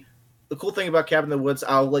 Luckily, the cool thing about Cabin in the Woods,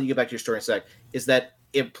 I'll let you get back to your story in a sec, is that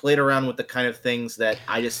it played around with the kind of things that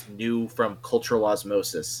I just knew from cultural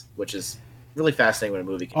osmosis, which is really fascinating when a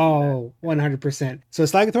movie can do that. 100%. So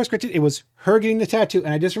Slagathor scripted, it was her getting the tattoo,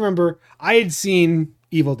 and I just remember I had seen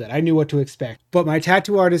Evil Dead. I knew what to expect. But my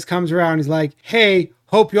tattoo artist comes around and is like, hey,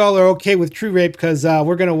 hope y'all are okay with true rape because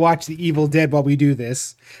we're going to watch The Evil Dead while we do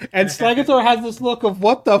this. And Slagathor has this look of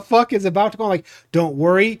what the fuck is about to go on. Like, don't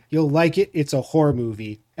worry, you'll like it. It's a horror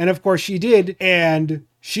movie. And of course she did. And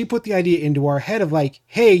she put the idea into our head of like,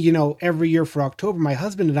 hey, every year for October, my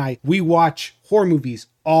husband and I, we watch horror movies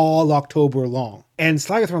all October long. And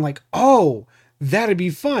Slagathor, I'm like, oh, that'd be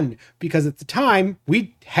fun. Because at the time,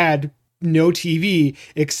 we had no TV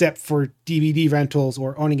except for DVD rentals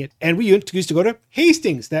or owning it. And we used to go to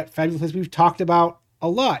Hastings, that fabulous place we've talked about a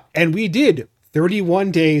lot. And we did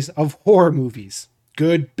 31 days of horror movies.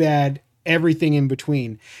 Good, bad, everything in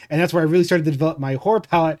between. And that's where I really started to develop my horror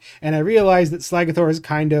palette. And I realized that Slagathor is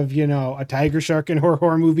kind of, a tiger shark in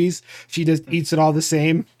horror movies. She just eats it all the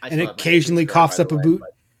same and occasionally coughs up a boot.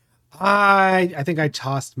 I think I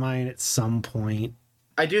tossed mine at some point.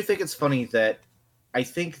 I do think it's funny that I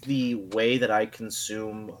think the way that I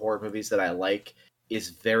consume horror movies that I like is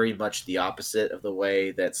very much the opposite of the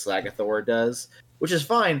way that Slagathor does, which is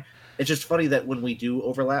fine. It's just funny that when we do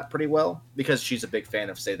overlap pretty well, because she's a big fan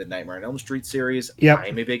of, say, the Nightmare on Elm Street series. Yep.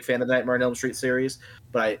 I'm a big fan of the Nightmare on Elm Street series,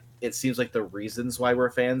 but it seems like the reasons why we're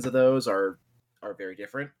fans of those are very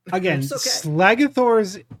different. Again,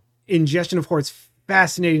 Slagathor's ingestion of horror is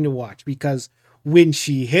fascinating to watch because when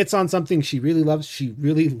she hits on something she really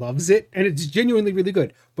loves it, and it's genuinely really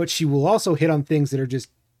good. But she will also hit on things that are just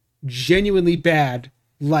genuinely bad,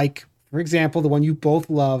 like, for example, the one you both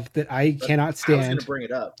love that I cannot stand. I was going to bring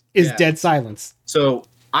it up. Is Dead Silence. So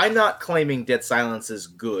I'm not claiming Dead Silence is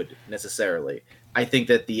good necessarily. I think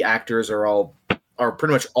that the actors are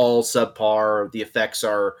pretty much all subpar. The effects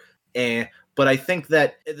are but I think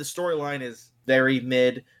that the storyline is very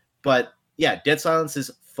mid. But yeah, Dead Silence is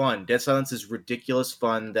fun. Dead Silence is ridiculous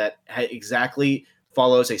fun that exactly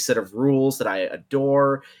follows a set of rules that I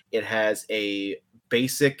adore. It has a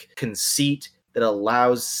basic conceit that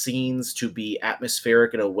allows scenes to be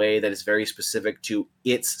atmospheric in a way that is very specific to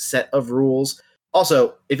its set of rules.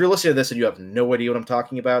 Also, if you're listening to this and you have no idea what I'm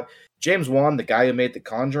talking about, James Wan, the guy who made The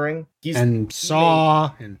Conjuring,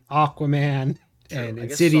 Saw and Aquaman and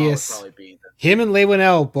Insidious. Him and Leigh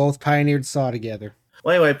Whannell both pioneered Saw together.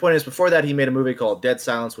 Well, anyway, point is, before that, he made a movie called Dead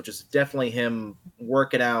Silence, which is definitely him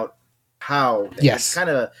working out how. Yes.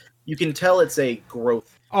 You can tell it's a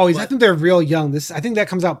growth. Oh, I But think they're real young. I think that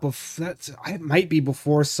comes out before. It might be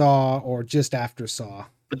before Saw or just after Saw.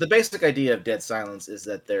 but the basic idea of Dead Silence is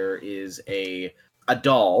that there is a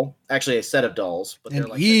doll, actually a set of dolls, but An they're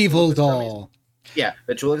like evil ventriloquist dummies. doll. Yeah,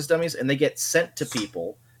 ventriloquist dummies, and they get sent to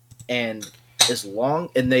people, and as long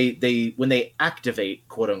and they when they activate,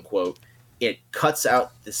 quote unquote, it cuts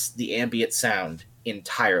out the ambient sound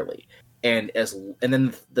entirely, and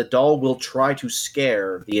then the doll will try to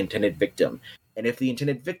scare the intended victim. And if the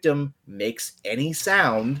intended victim makes any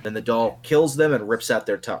sound, then the doll kills them and rips out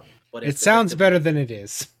their tongue. But It sounds better than it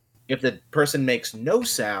is. if the person makes no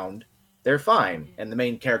sound, they're fine. And the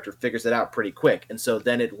main character figures it out pretty quick. And so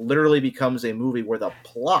then it literally becomes a movie where the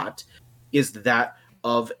plot is that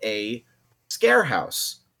of a scare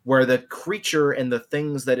house, where the creature and the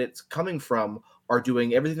things that it's coming from are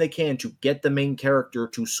doing everything they can to get the main character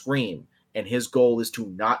to scream. And his goal is to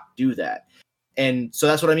not do that. And so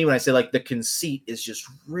that's what I mean when I say like the conceit is just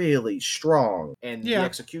really strong and the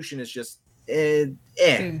execution is just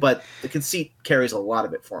but the conceit carries a lot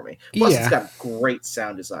of it for me. Plus, it's got great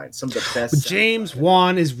sound design. Some of the best. James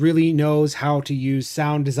Wan really knows how to use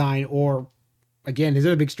sound design, or again, his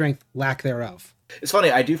other big strength, lack thereof. It's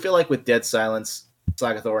funny. I do feel like with Dead Silence,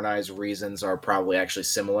 Slagathor and I's reasons are probably actually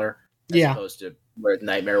similar, as opposed to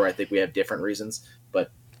Nightmare, where I think we have different reasons.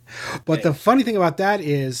 But the funny thing about that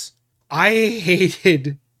is, I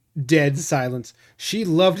hated Dead Silence. She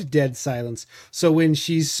loved Dead Silence. So when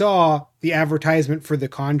she saw the advertisement for The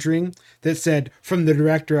Conjuring that said from the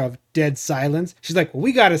director of Dead Silence, she's like, well,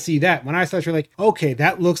 we got to see that. When I saw it, we're like, okay,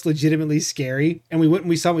 that looks legitimately scary. And we went and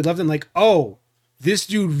we saw it, we loved it. Like, oh, this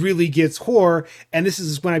dude really gets horror. And this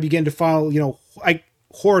is when I began to follow,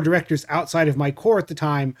 horror directors outside of my core at the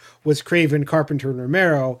time was Craven, Carpenter, and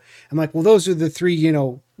Romero. I'm like, well, those are the three,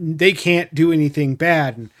 they can't do anything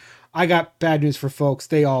bad. And I got bad news for folks.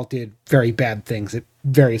 They all did very bad things at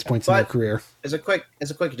various points in their career. As a quick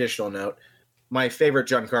additional note, my favorite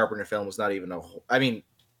John Carpenter film was not even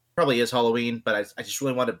probably is Halloween, but I just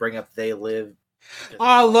really wanted to bring up They Live.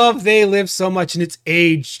 I love They Live so much, and it's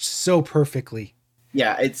aged so perfectly.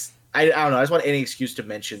 Yeah, I don't know. I just want any excuse to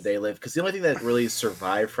mention They Live, because the only thing that really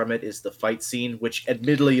survived from it is the fight scene, which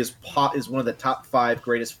admittedly is one of the top 5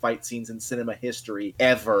 greatest fight scenes in cinema history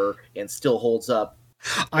ever, and still holds up.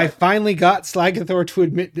 I finally got Slagathor to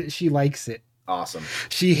admit that she likes it. Awesome.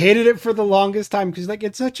 She hated it for the longest time because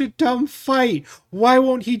it's such a dumb fight. Why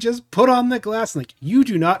won't he just put on the glass? You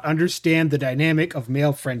do not understand the dynamic of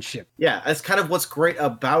male friendship. Yeah, that's kind of what's great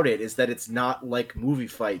about it, is that it's not like movie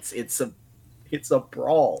fights. It's a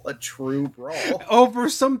brawl, a true brawl. Over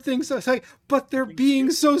something so but they're being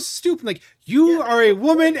so stupid. You are a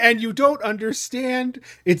woman and you don't understand.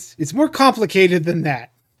 It's more complicated than that.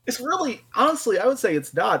 It's really, honestly, I would say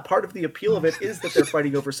it's not. Part of the appeal of it is that they're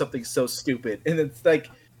fighting over something so stupid. And it's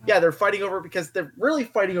they're fighting over because they're really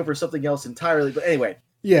fighting over something else entirely. But anyway.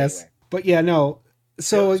 Yes. Anyway. But yeah, no.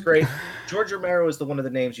 So it's great. George Romero is one of the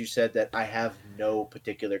names you said that I have no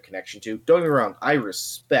particular connection to. Don't get me wrong. I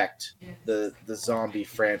respect the zombie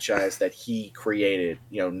franchise that he created,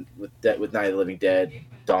 with Night of the Living Dead,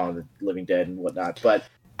 Dawn of the Living Dead, and whatnot. But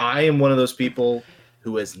I am one of those people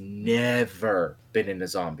who has never been into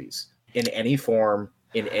zombies in any form,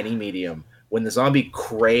 in any medium. When the zombie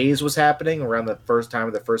craze was happening around the first time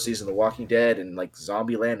of the first season of The Walking Dead and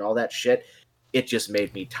Zombieland and all that shit, it just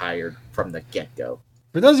made me tired from the get-go.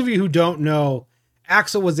 For those of you who don't know,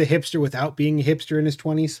 Axel was a hipster without being a hipster in his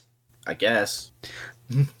 20s. I guess.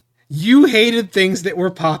 You hated things that were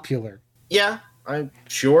popular. Yeah, I'm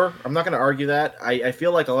sure. I'm not going to argue that. I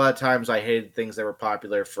feel like a lot of times I hated things that were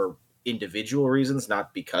popular for individual reasons,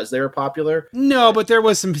 not because they were popular. No, but there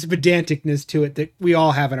was some pedanticness to it that we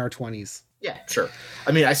all have in our 20s. Yeah, sure.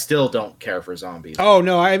 I mean, I still don't care for zombies. Oh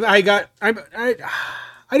no, I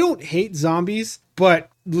don't hate zombies, but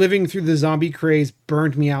living through the zombie craze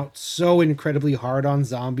burned me out so incredibly hard on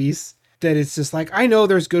zombies that it's just I know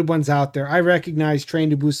there's good ones out there. I recognize Train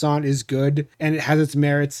to Busan is good and it has its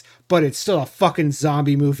merits, but it's still a fucking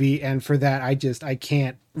zombie movie, and for that I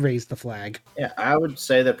can't raise the flag. Yeah, I would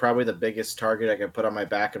say that probably the biggest target I can put on my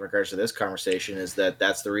back in regards to this conversation is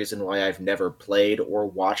that's the reason why I've never played or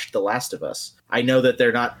watched The Last of Us. I know that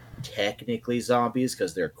they're not technically zombies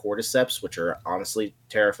because they're cordyceps, which are honestly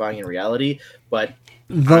terrifying in reality, but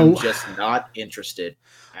I'm just not interested.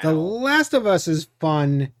 The Last of Us is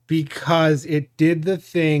fun because it did the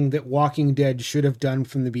thing that Walking Dead should have done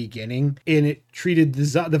from the beginning, and it treated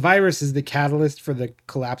the virus as the catalyst for the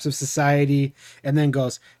collapse of society, and then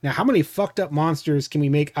goes, now how many fucked up monsters can we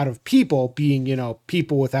make out of people being,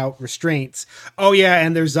 people without restraints? Oh yeah,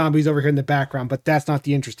 and there's zombies over here in the background, but that's not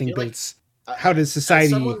the interesting bits. How does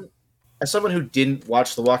society... as someone who didn't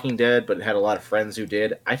watch The Walking Dead but had a lot of friends who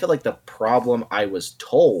did, I feel like the problem I was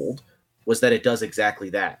told was that it does exactly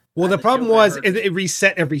that. Well, the problem was it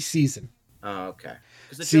reset every season. Oh, okay.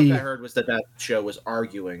 Because the joke I heard was that show was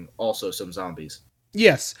arguing also some zombies.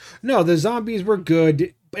 Yes. No, the zombies were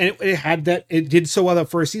good, and it did so well that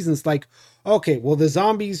first season. It's like, okay, well, the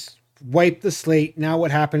zombies wiped the slate. Now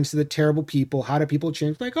what happens to the terrible people? How do people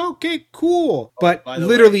change? Like, okay, cool. But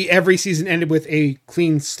literally every season ended with a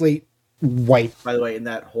clean slate wipe. By the way, in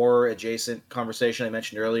that horror adjacent conversation I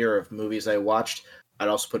mentioned earlier of movies I watched, I'd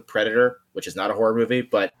also put Predator, which is not a horror movie,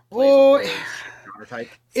 but genre type.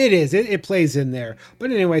 It is. It plays in there.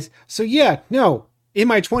 But anyways, so yeah, no. In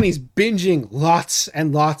my 20s, binging lots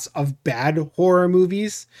and lots of bad horror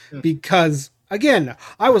movies because, again,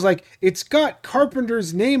 I was like, it's got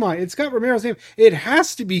Carpenter's name on it. It's got Romero's name. It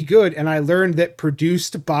has to be good. And I learned that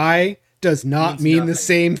produced by does not mean the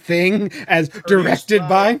same thing as directed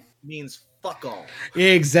by. Means fuck all.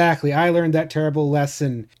 Exactly. I learned that terrible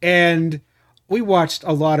lesson. And we watched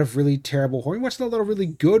a lot of really terrible horror. We watched a lot of really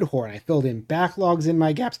good horror. And I filled in backlogs in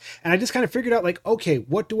my gaps. And I just kind of figured out, like, okay,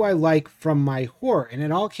 what do I like from my horror? And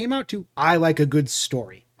it all came out to, I like a good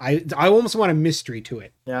story. I almost want a mystery to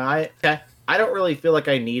it. Yeah, I don't really feel like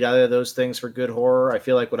I need either of those things for good horror. I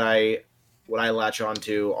feel like what I latch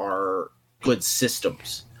onto are good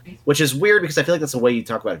systems. Which is weird because I feel like that's the way you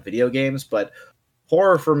talk about video games. But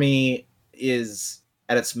horror for me is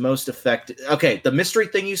at its most effective. Okay, the mystery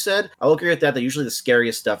thing you said, I'll agree with that. That usually the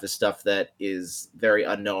scariest stuff is stuff that is very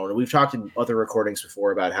unknown. We've talked in other recordings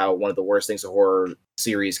before about how one of the worst things a horror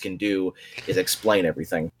series can do is explain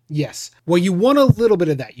everything. Yes. Well, you want a little bit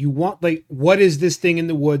of that. You want, like, what is this thing in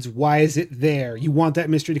the woods? Why is it there? You want that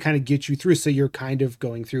mystery to kind of get you through, so you're kind of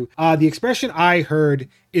going through. The expression I heard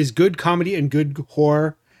is good comedy and good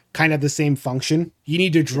horror kind of the same function. You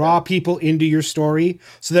need to draw people into your story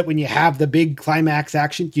so that when you have the big climax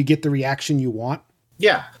action, you get the reaction you want.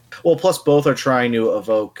 Yeah. Well, plus both are trying to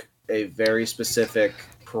evoke a very specific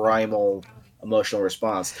primal emotional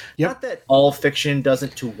response. Yep. Not that all fiction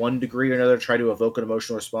doesn't to one degree or another try to evoke an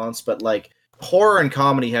emotional response, but like horror and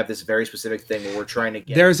comedy have this very specific thing where we're trying to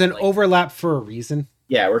get... There's an overlap for a reason.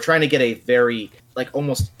 Yeah, we're trying to get a very, like,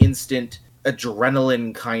 almost instant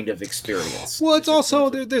adrenaline kind of experience. Well, it's also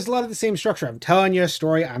there's a lot of the same structure. I'm telling you a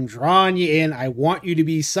story, I'm drawing you in, I want you to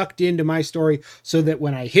be sucked into my story so that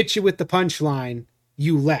when I hit you with the punchline,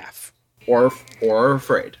 you laugh. Or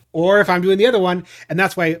afraid. Or if I'm doing the other one, and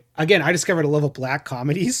that's why, again, I discovered a love of black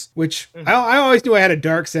comedies, which I always knew I had a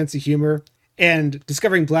dark sense of humor, and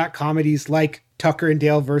discovering black comedies like Tucker and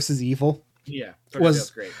Dale versus Evil was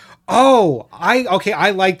great.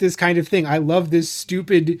 I like this kind of thing. I love this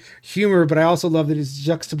stupid humor, but I also love that it's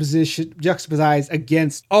juxtaposed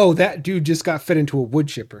against, that dude just got fed into a wood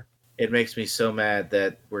chipper. It makes me so mad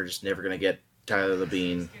that we're just never going to get Tyler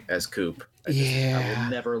Labine as Coop. I will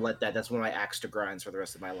never let that. That's one of my axe to grinds for the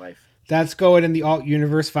rest of my life. That's going in the alt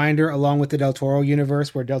universe finder along with the Del Toro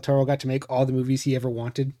universe, where Del Toro got to make all the movies he ever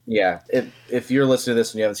wanted. Yeah. If you're listening to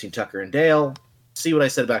this and you haven't seen Tucker and Dale, see what I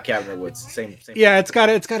said about Cabin in the Woods. Same. Yeah, it's got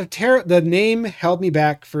a terror. The name held me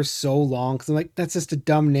back for so long because I'm like, that's just a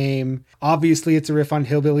dumb name. Obviously, it's a riff on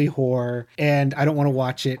hillbilly horror, and I don't want to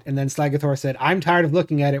watch it. And then Slagathor said, "I'm tired of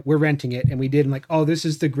looking at it. We're renting it," and we did. I'm like, oh, this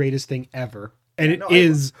is the greatest thing ever, and it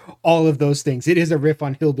is all of those things. It is a riff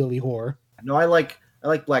on hillbilly horror. No, I like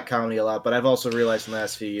black comedy a lot, but I've also realized in the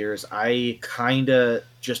last few years I kind of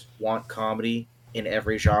just want comedy in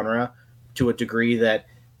every genre to a degree that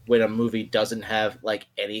when a movie doesn't have like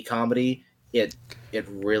any comedy, it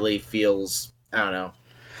really feels, I don't know,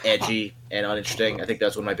 edgy and uninteresting. I think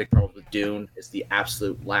that's one of my big problems with Dune is the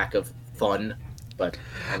absolute lack of fun. But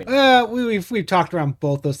I mean, we've talked around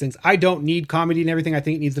both those things. I don't need comedy and everything. I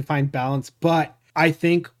think it needs to find balance, but I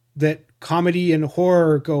think that comedy and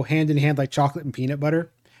horror go hand in hand like chocolate and peanut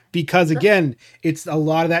butter. Because again, it's a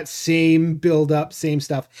lot of that same build up, same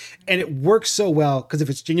stuff. And it works so well because if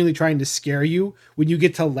it's genuinely trying to scare you, when you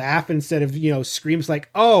get to laugh instead of, screams like,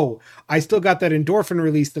 oh, I still got that endorphin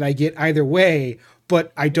release that I get either way,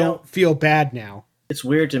 but I don't feel bad now. It's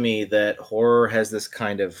weird to me that horror has this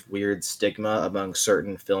kind of weird stigma among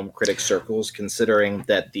certain film critic circles, considering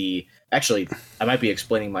that actually, I might be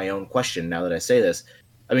explaining my own question now that I say this.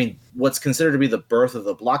 I mean, what's considered to be the birth of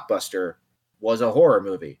the blockbuster was a horror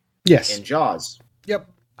movie. Yes. In Jaws. Yep.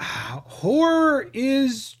 Horror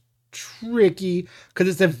is tricky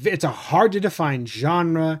because it's a hard to define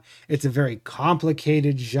genre. It's a very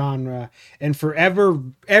complicated genre. And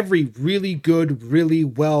every really good, really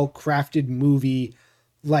well crafted movie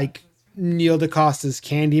like Neil DaCosta's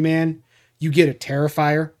Candyman, you get a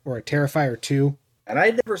Terrifier or a Terrifier 2. And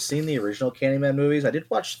I'd never seen the original Candyman movies. I did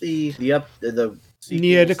watch the Nia sequel slash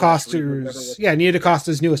reboot, whatever. DaCosta's, yeah, Nia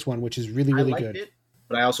DaCosta's newest one, which is really, I really liked good. it,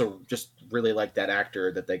 but I also just really liked that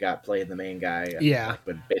actor that they got playing the main guy. And Yeah. like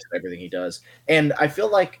with basically everything he does. And I feel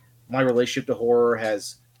like my relationship to horror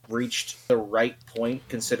has reached the right point,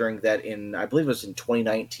 considering that I believe it was in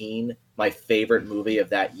 2019, my favorite movie of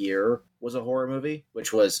that year was a horror movie,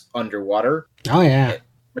 which was Underwater. Oh, yeah.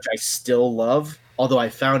 Which I still love. Although I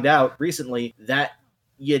found out recently that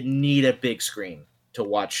you need a big screen to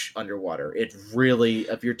watch Underwater. It really,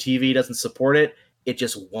 if your TV doesn't support it, it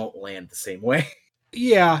just won't land the same way.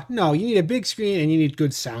 Yeah, no, you need a big screen and you need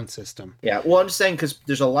good sound system. Yeah, well, I'm just saying because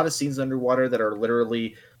there's a lot of scenes underwater that are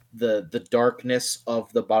literally the darkness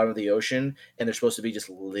of the bottom of the ocean, and there's supposed to be just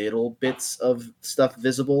little bits of stuff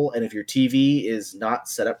visible. And if your TV is not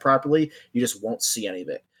set up properly, you just won't see any of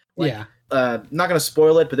it. Like, yeah. Not going to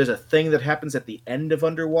spoil it, but there's a thing that happens at the end of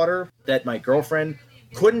Underwater that my girlfriend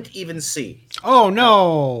couldn't even see. Oh,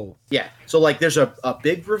 no. Yeah. So, like, there's a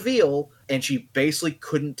big reveal, and she basically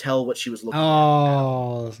couldn't tell what she was looking at.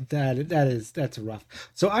 Oh, that's rough.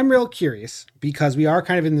 So I'm real curious because we are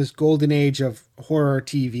kind of in this golden age of horror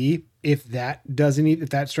TV. If that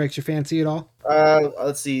strikes your fancy at all.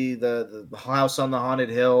 Let's see, the House on the Haunted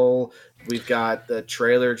Hill. We've got the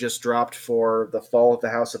trailer just dropped for The Fall of the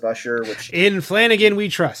House of Usher, which in Flanagan we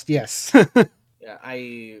trust. Yes. Yeah,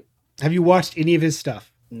 have you watched any of his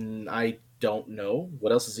stuff? I don't know.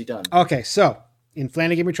 What else has he done? Okay, so in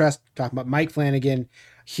Flanagan we trust, talking about Mike Flanagan,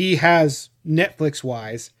 he has Netflix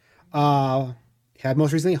wise, had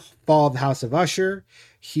most recently Fall of the House of Usher.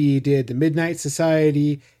 He did The Midnight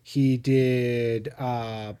Society. He did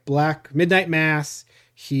Black Midnight Mass.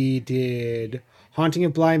 He did Haunting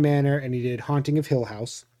of Bly Manor, and he did Haunting of Hill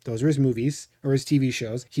House. Those are his movies or his TV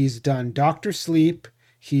shows. He's done Doctor Sleep.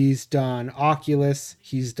 He's done Oculus.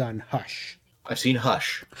 He's done Hush. I've seen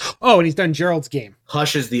Hush. Oh, and he's done Gerald's Game.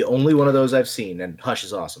 Hush is the only one of those I've seen, and Hush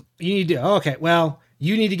is awesome. You need to, okay, well,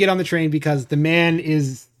 you need to get on the train because the man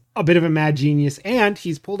is a bit of a mad genius, and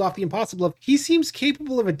he's pulled off the impossible. He seems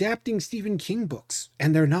capable of adapting Stephen King books,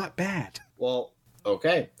 and they're not bad. Well,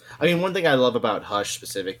 okay. I mean, one thing I love about Hush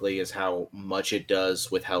specifically is how much it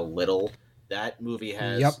does with how little. That movie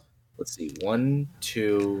has, Yep. Let's see, 1,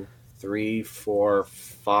 2, 3, 4,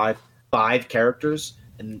 5 characters,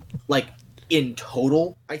 and like in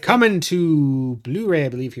total, I think. Coming to Blu-ray, I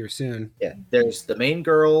believe, here soon. Yeah, there's the main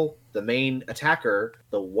girl, the main attacker,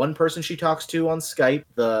 the one person she talks to on Skype,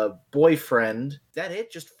 the boyfriend. Is that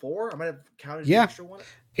it? Just 4? I might have counted the extra one.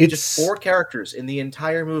 It's just 4 characters in the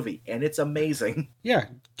entire movie, and it's amazing. Yeah,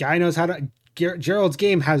 guy knows how to. Gerald's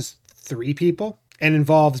Game has 3 people and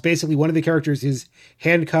involves basically one of the characters is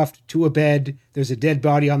handcuffed to a bed. There's a dead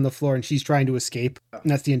body on the floor, and she's trying to escape.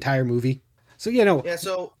 And that's the entire movie. So Yeah,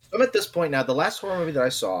 so I'm at this point now. The last horror movie that I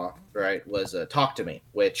saw, right, was Talk to Me,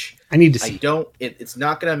 which I need to see. It's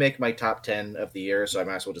not going to make my top 10 of the year, so I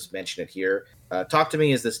might as well just mention it here. Talk to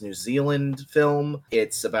Me is this New Zealand film.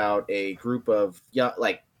 It's about a group of young,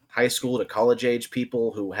 like high school to college age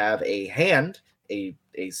people who have a hand, a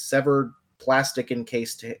severed plaster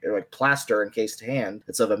encased hand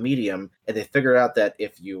that's of a medium, and they figure out that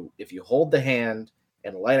if you hold the hand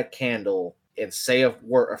and light a candle and say a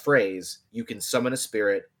phrase, you can summon a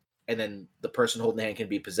spirit, and then the person holding the hand can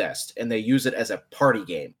be possessed. And they use it as a party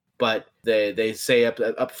game. But they say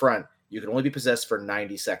up front, you can only be possessed for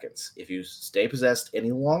 90 seconds. If you stay possessed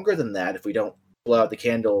any longer than that, if we don't blow out the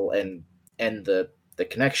candle and end the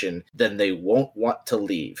connection, then they won't want to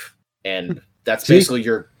leave. And that's basically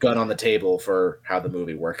your gun on the table for how the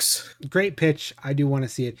movie works. Great pitch. I do want to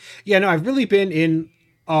see it. Yeah, no, I've really been in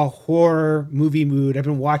a horror movie mood. I've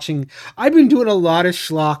been doing a lot of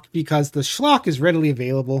schlock because the schlock is readily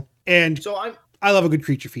available. And so I love a good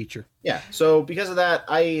creature feature. Yeah. So because of that,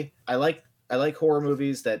 I like horror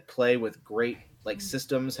movies that play with great like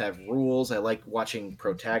systems, have rules. I like watching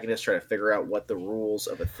protagonists try to figure out what the rules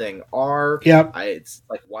of a thing are. Yep. It's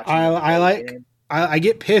like watching. I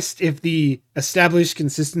get pissed if the established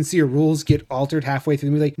consistency or rules get altered halfway through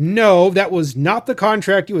the movie. Like, no, that was not the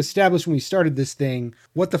contract you established when we started this thing.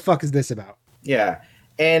 What the fuck is this about? Yeah.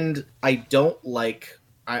 And I don't like,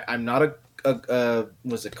 I'm not a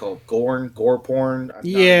what's it called? Gore porn?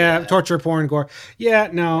 Torture porn, gore. Yeah,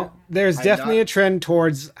 no, there's definitely a trend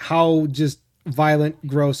towards how just violent,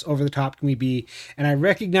 gross, over the top can we be, and I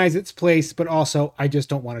recognize its place, but also I just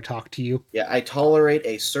don't want to talk to you. Yeah, I tolerate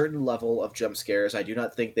a certain level of jump scares. I do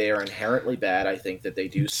not think they are inherently bad. I think that they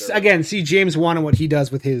do again, see James Wan and what he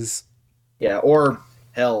does with his or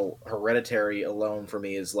hell, Hereditary alone for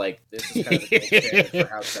me is like, this is kind of the gold standard for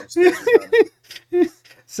how jump scares are done.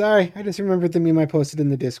 Sorry, I just remembered the meme I posted in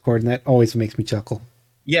the Discord, and that always makes me chuckle.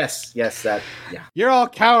 Yes, that, yeah. You're all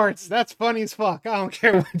cowards. That's funny as fuck. I don't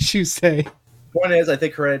care what you say. Point is, I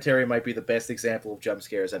think Hereditary might be the best example of jump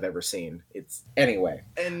scares I've ever seen. It's anyway,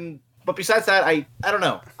 but besides that, I don't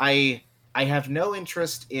know. I have no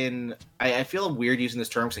interest in. I feel weird using this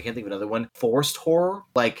term because I can't think of another one. Forced horror.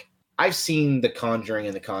 Like, I've seen The Conjuring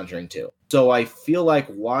and The Conjuring 2. So I feel like,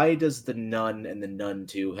 why does The Nun and The Nun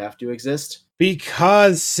 2 have to exist?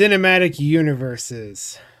 Because cinematic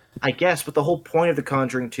universes. I guess, but the whole point of The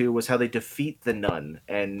Conjuring 2 was how they defeat the nun,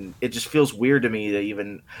 and it just feels weird to me to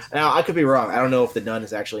even... Now, I could be wrong. I don't know if the nun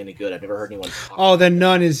is actually any good. I've never heard anyone talk about the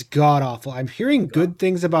nun is god-awful. I'm hearing good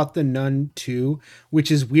things about the Nun 2,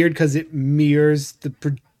 which is weird because it mirrors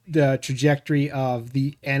the trajectory of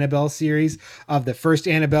the Annabelle series. Of the first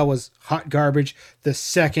Annabelle was hot garbage. The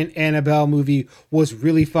second Annabelle movie was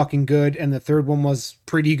really fucking good, and the third one was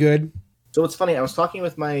pretty good. So it's funny, I was talking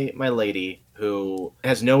with my lady, who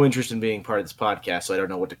has no interest in being part of this podcast, so I don't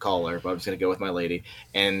know what to call her, but I'm just going to go with my lady.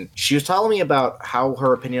 And she was telling me about how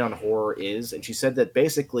her opinion on horror is, and she said that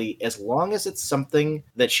basically, as long as it's something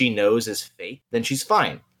that she knows is fake, then she's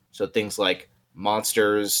fine. So things like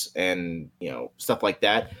monsters and, stuff like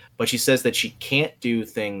that. But she says that she can't do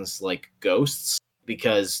things like ghosts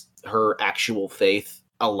because her actual faith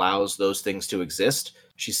allows those things to exist.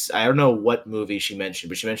 I don't know what movie she mentioned,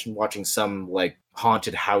 but she mentioned watching some like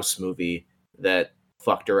haunted house movie that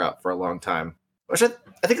fucked her up for a long time. Which I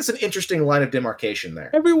think it's an interesting line of demarcation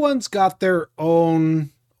there. Everyone's got their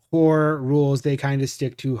own horror rules they kind of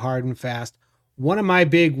stick to hard and fast. One of my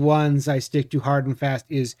big ones I stick to hard and fast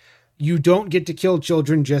is you don't get to kill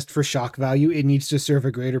children just for shock value. It needs to serve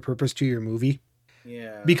a greater purpose to your movie.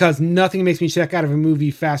 Yeah. Because nothing makes me check out of a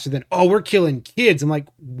movie faster than, oh, we're killing kids. I'm like,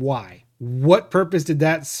 why? What purpose did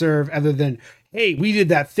that serve other than, hey, we did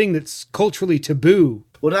that thing that's culturally taboo?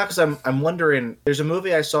 Well, not because I'm wondering, there's a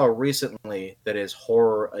movie I saw recently that is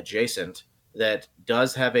horror adjacent that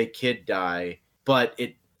does have a kid die, but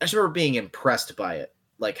I just remember being impressed by it,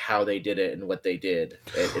 like how they did it and what they did.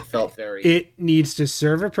 It felt very... It needs to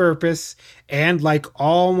serve a purpose, and like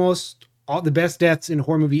almost all the best deaths in a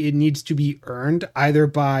horror movie, it needs to be earned either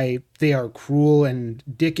by they are cruel and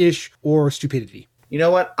dickish or stupidity. You know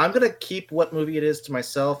what? I'm going to keep what movie it is to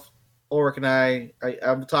myself. Ulrich and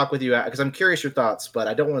I'll talk with you because I'm curious your thoughts, but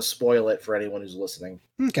I don't want to spoil it for anyone who's listening.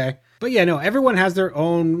 Okay. But yeah, no, everyone has their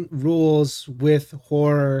own rules with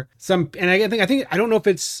horror. I don't know if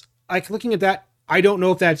it's like looking at that. I don't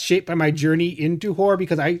know if that's shaped by my journey into horror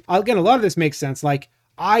because again, a lot of this makes sense. Like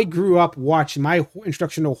I grew up watching my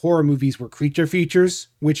instructional horror movies were creature features,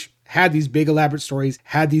 which had these big elaborate stories,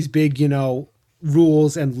 had these big,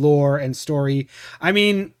 rules and lore and story. I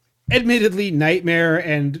mean, admittedly, Nightmare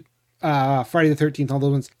and Friday the 13th, all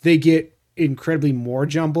those ones, they get incredibly more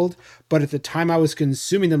jumbled. But at the time I was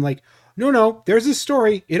consuming them, like, no, there's a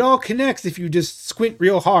story. It all connects if you just squint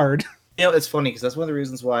real hard. It's funny because that's one of the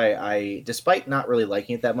reasons why I, despite not really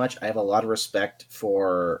liking it that much, I have a lot of respect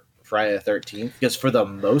for Friday the 13th because for the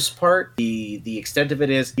most part, the extent of it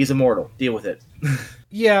is he's immortal. Deal with it.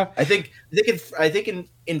 Yeah, I think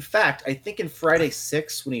in Friday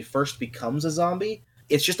 6 when he first becomes a zombie,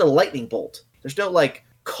 it's just a lightning bolt. There's no like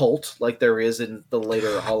cult like there is in the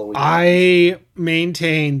later Halloween. I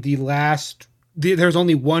maintain there's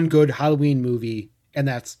only one good Halloween movie, and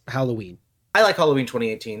that's Halloween. I like Halloween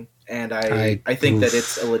 2018, and I think that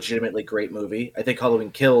it's a legitimately great movie. I think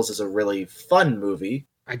Halloween Kills is a really fun movie.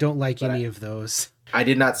 I don't like any of those. I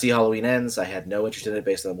did not see Halloween Ends. I had no interest in it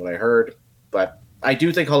based on what I heard, but I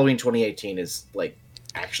do think Halloween 2018 is like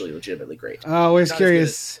actually legitimately great. Oh, I was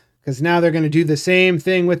curious because now they're going to do the same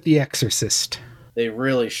thing with The Exorcist. They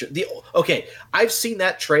really should. I've seen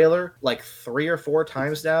that trailer like 3 or 4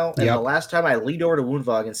 times now, and the last time I leaned over to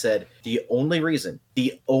Woonvog and said, the only reason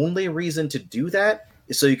to do that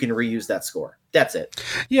is so you can reuse that score. That's it.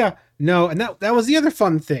 Yeah, no, and that was the other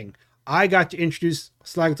fun thing. I got to introduce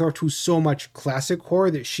Slagathor to so much classic horror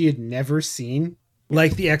that she had never seen,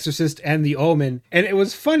 like The Exorcist and The Omen. And it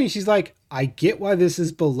was funny. She's like, I get why this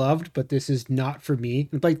is beloved, but this is not for me.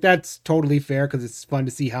 And like, that's totally fair because it's fun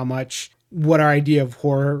to see how much what our idea of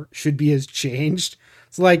horror should be has changed.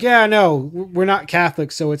 It's like, yeah, no, we're not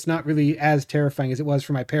Catholic, so it's not really as terrifying as it was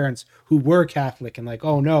for my parents who were Catholic and like,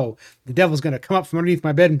 oh no, the devil's going to come up from underneath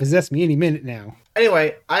my bed and possess me any minute now.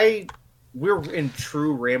 Anyway, we're in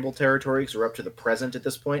true ramble territory because we're up to the present at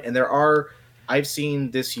this point, and I've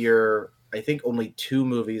seen this year, I think only 2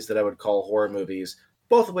 movies that I would call horror movies,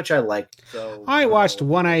 both of which I liked. So I watched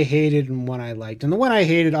one I hated and one I liked. And the one I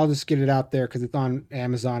hated, I'll just get it out there because it's on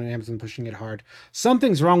Amazon and Amazon pushing it hard.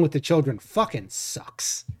 Something's Wrong with the Children fucking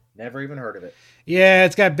sucks. Never even heard of it. Yeah,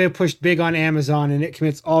 it's got pushed big on Amazon, and it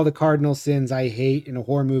commits all the cardinal sins I hate in a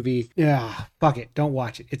horror movie. Yeah, fuck it. Don't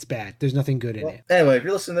watch it. It's bad. There's nothing good in it. Anyway, if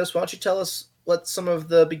you're listening to this, why don't you tell us what some of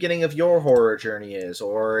the beginning of your horror journey is,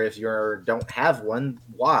 or if you don't have one,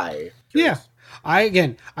 why? Yeah. I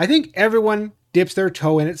think everyone dips their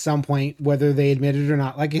toe in at some point, whether they admit it or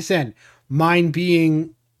not. Like I said, mine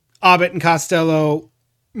being Abbott and Costello,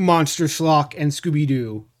 Monster Schlock, and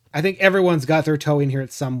Scooby-Doo. I think everyone's got their toe in here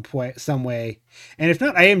at some point, some way. And if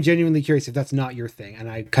not, I am genuinely curious if that's not your thing, and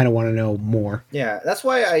I kind of want to know more. Yeah, that's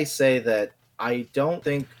why I say that I don't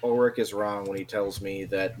think Ulrich is wrong when he tells me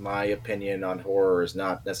that my opinion on horror is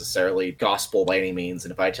not necessarily gospel by any means.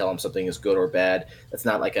 And if I tell him something is good or bad, that's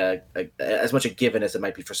not like as much a given as it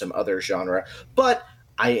might be for some other genre. But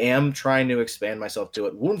I am trying to expand myself to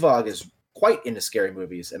it. Woonvog is quite into scary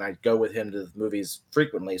movies, and I go with him to the movies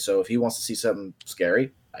frequently. So if he wants to see something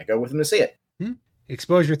scary, I go with him to see it.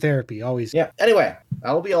 Exposure therapy, always. Yeah. Anyway,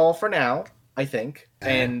 that'll be all for now, I think.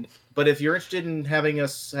 But if you're interested in having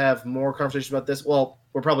us have more conversations about this, well,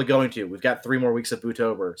 we're probably going to. We've got 3 more weeks of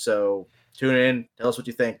Bootober, so tune in. Tell us what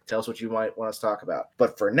you think. Tell us what you might want us to talk about.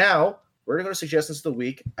 But for now, we're going to go to suggestions of the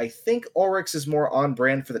week. I think Ulrich's is more on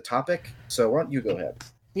brand for the topic, so why don't you go ahead?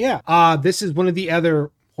 Yeah. This is one of the other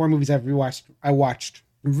horror movies I watched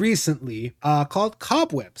recently, called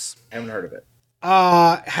Cobwebs. I haven't heard of it.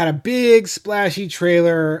 Had a big splashy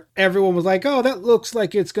trailer. Everyone was like, oh, that looks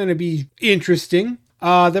like it's going to be interesting.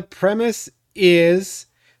 The premise is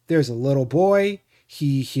there's a little boy.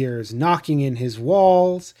 He hears knocking in his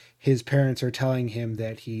walls. His parents are telling him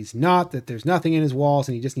that that there's nothing in his walls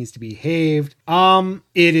and he just needs to be behaved.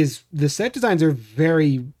 The set designs are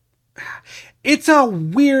it's a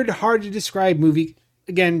weird, hard to describe movie.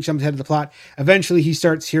 Again, jumps ahead of the plot. Eventually he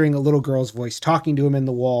starts hearing a little girl's voice talking to him in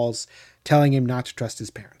the walls, telling him not to trust his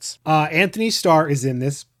parents. Anthony Starr is in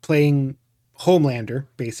this, playing Homelander,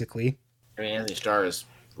 basically. I mean, Anthony Starr is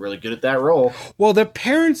really good at that role. Well, the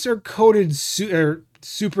parents are coded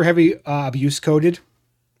super heavy abuse coded.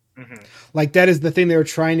 Mm-hmm. Like, that is the thing they were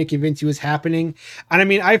trying to convince you is happening. And I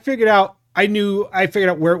mean, I figured out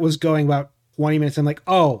where it was going about 20 minutes. I'm like,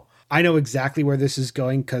 oh, I know exactly where this is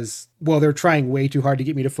going because, well, they're trying way too hard to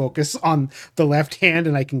get me to focus on the left hand,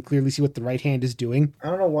 and I can clearly see what the right hand is doing. I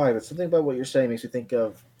don't know why, but something about what you're saying makes me think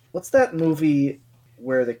of, what's that movie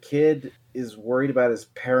where the kid is worried about his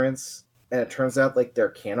parents and it turns out like they're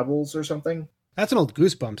cannibals or something? That's an old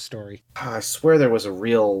Goosebumps story. I swear there was a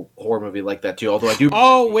real horror movie like that too, although I do...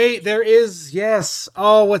 Oh, wait, there is, yes.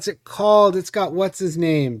 Oh, what's it called? It's got, what's his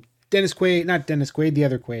name? Dennis Quaid, not Dennis Quaid, the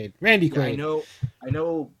other Quaid. Randy Quaid. Yeah, I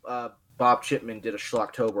know Bob Chipman did a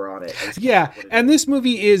Schlocktober on it. Yeah, and this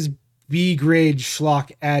movie is B-grade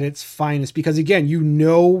schlock at its finest because, again, you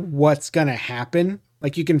know what's going to happen.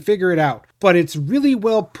 Like, you can figure it out. But it's really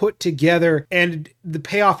well put together, and the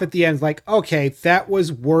payoff at the end is like, okay, that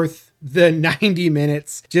was worth the 90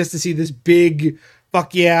 minutes just to see this big,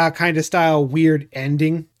 fuck yeah, kind of style weird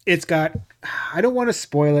ending. It's got... I don't want to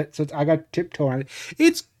spoil it, so I got tiptoe on it.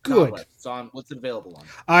 It's good. It's on. What's it available on?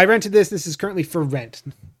 I rented this. This is currently for rent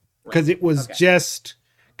because it was just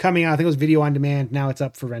coming out. I think it was video on demand. Now it's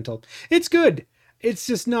up for rental. It's good. It's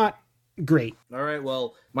just not great. All right.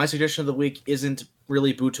 Well, my suggestion of the week isn't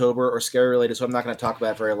really Bootober or scary related, so I'm not going to talk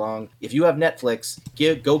about it very long. If you have Netflix,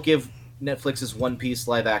 go give Netflix's One Piece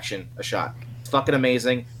live action a shot. It's fucking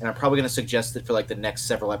amazing, and I'm probably going to suggest it for like the next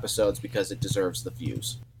several episodes because it deserves the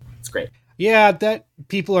views. It's great. Yeah, that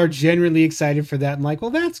people are genuinely excited for that. And like, well,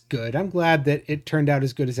 that's good. I'm glad that it turned out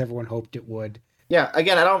as good as everyone hoped it would. Yeah,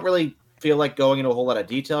 again, I don't really feel like going into a whole lot of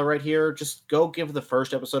detail right here. Just go give the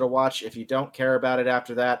first episode a watch. If you don't care about it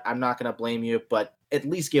after that, I'm not going to blame you, but at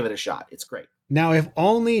least give it a shot. It's great. Now, if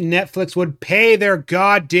only Netflix would pay their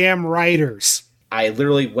goddamn writers. I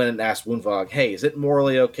literally went and asked Woonvog, hey, is it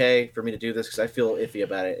morally okay for me to do this? Because I feel iffy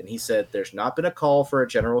about it. And he said, there's not been a call for a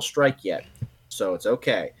general strike yet, so it's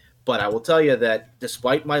okay. But I will tell you that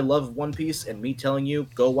despite my love of One Piece and me telling you,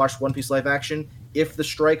 go watch One Piece live action, if the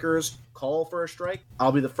strikers call for a strike,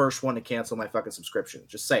 I'll be the first one to cancel my fucking subscription.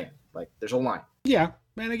 Just saying. Like, there's a line. Yeah,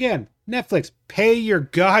 and again, Netflix, pay your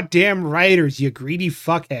goddamn writers, you greedy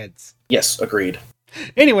fuckheads. Yes, agreed.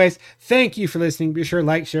 Anyways, thank you for listening. Be sure to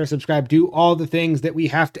like, share, subscribe, do all the things that we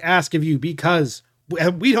have to ask of you because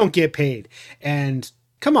we don't get paid. And...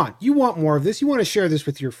 come on, you want more of this. You want to share this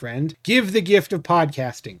with your friend. Give the gift of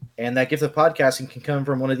podcasting. And that gift of podcasting can come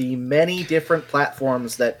from one of the many different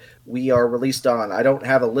platforms that we are released on. I don't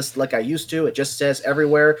have a list like I used to. It just says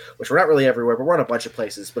everywhere, which we're not really everywhere, but we're on a bunch of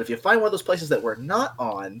places. But if you find one of those places that we're not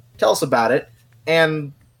on, tell us about it.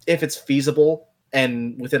 And if it's feasible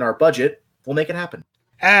and within our budget, we'll make it happen.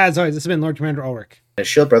 As always, this has been Lord Commander Ulrich.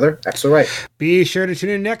 Shield brother, Axel Wright. Be sure to tune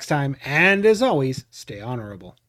in next time, and as always, stay honorable.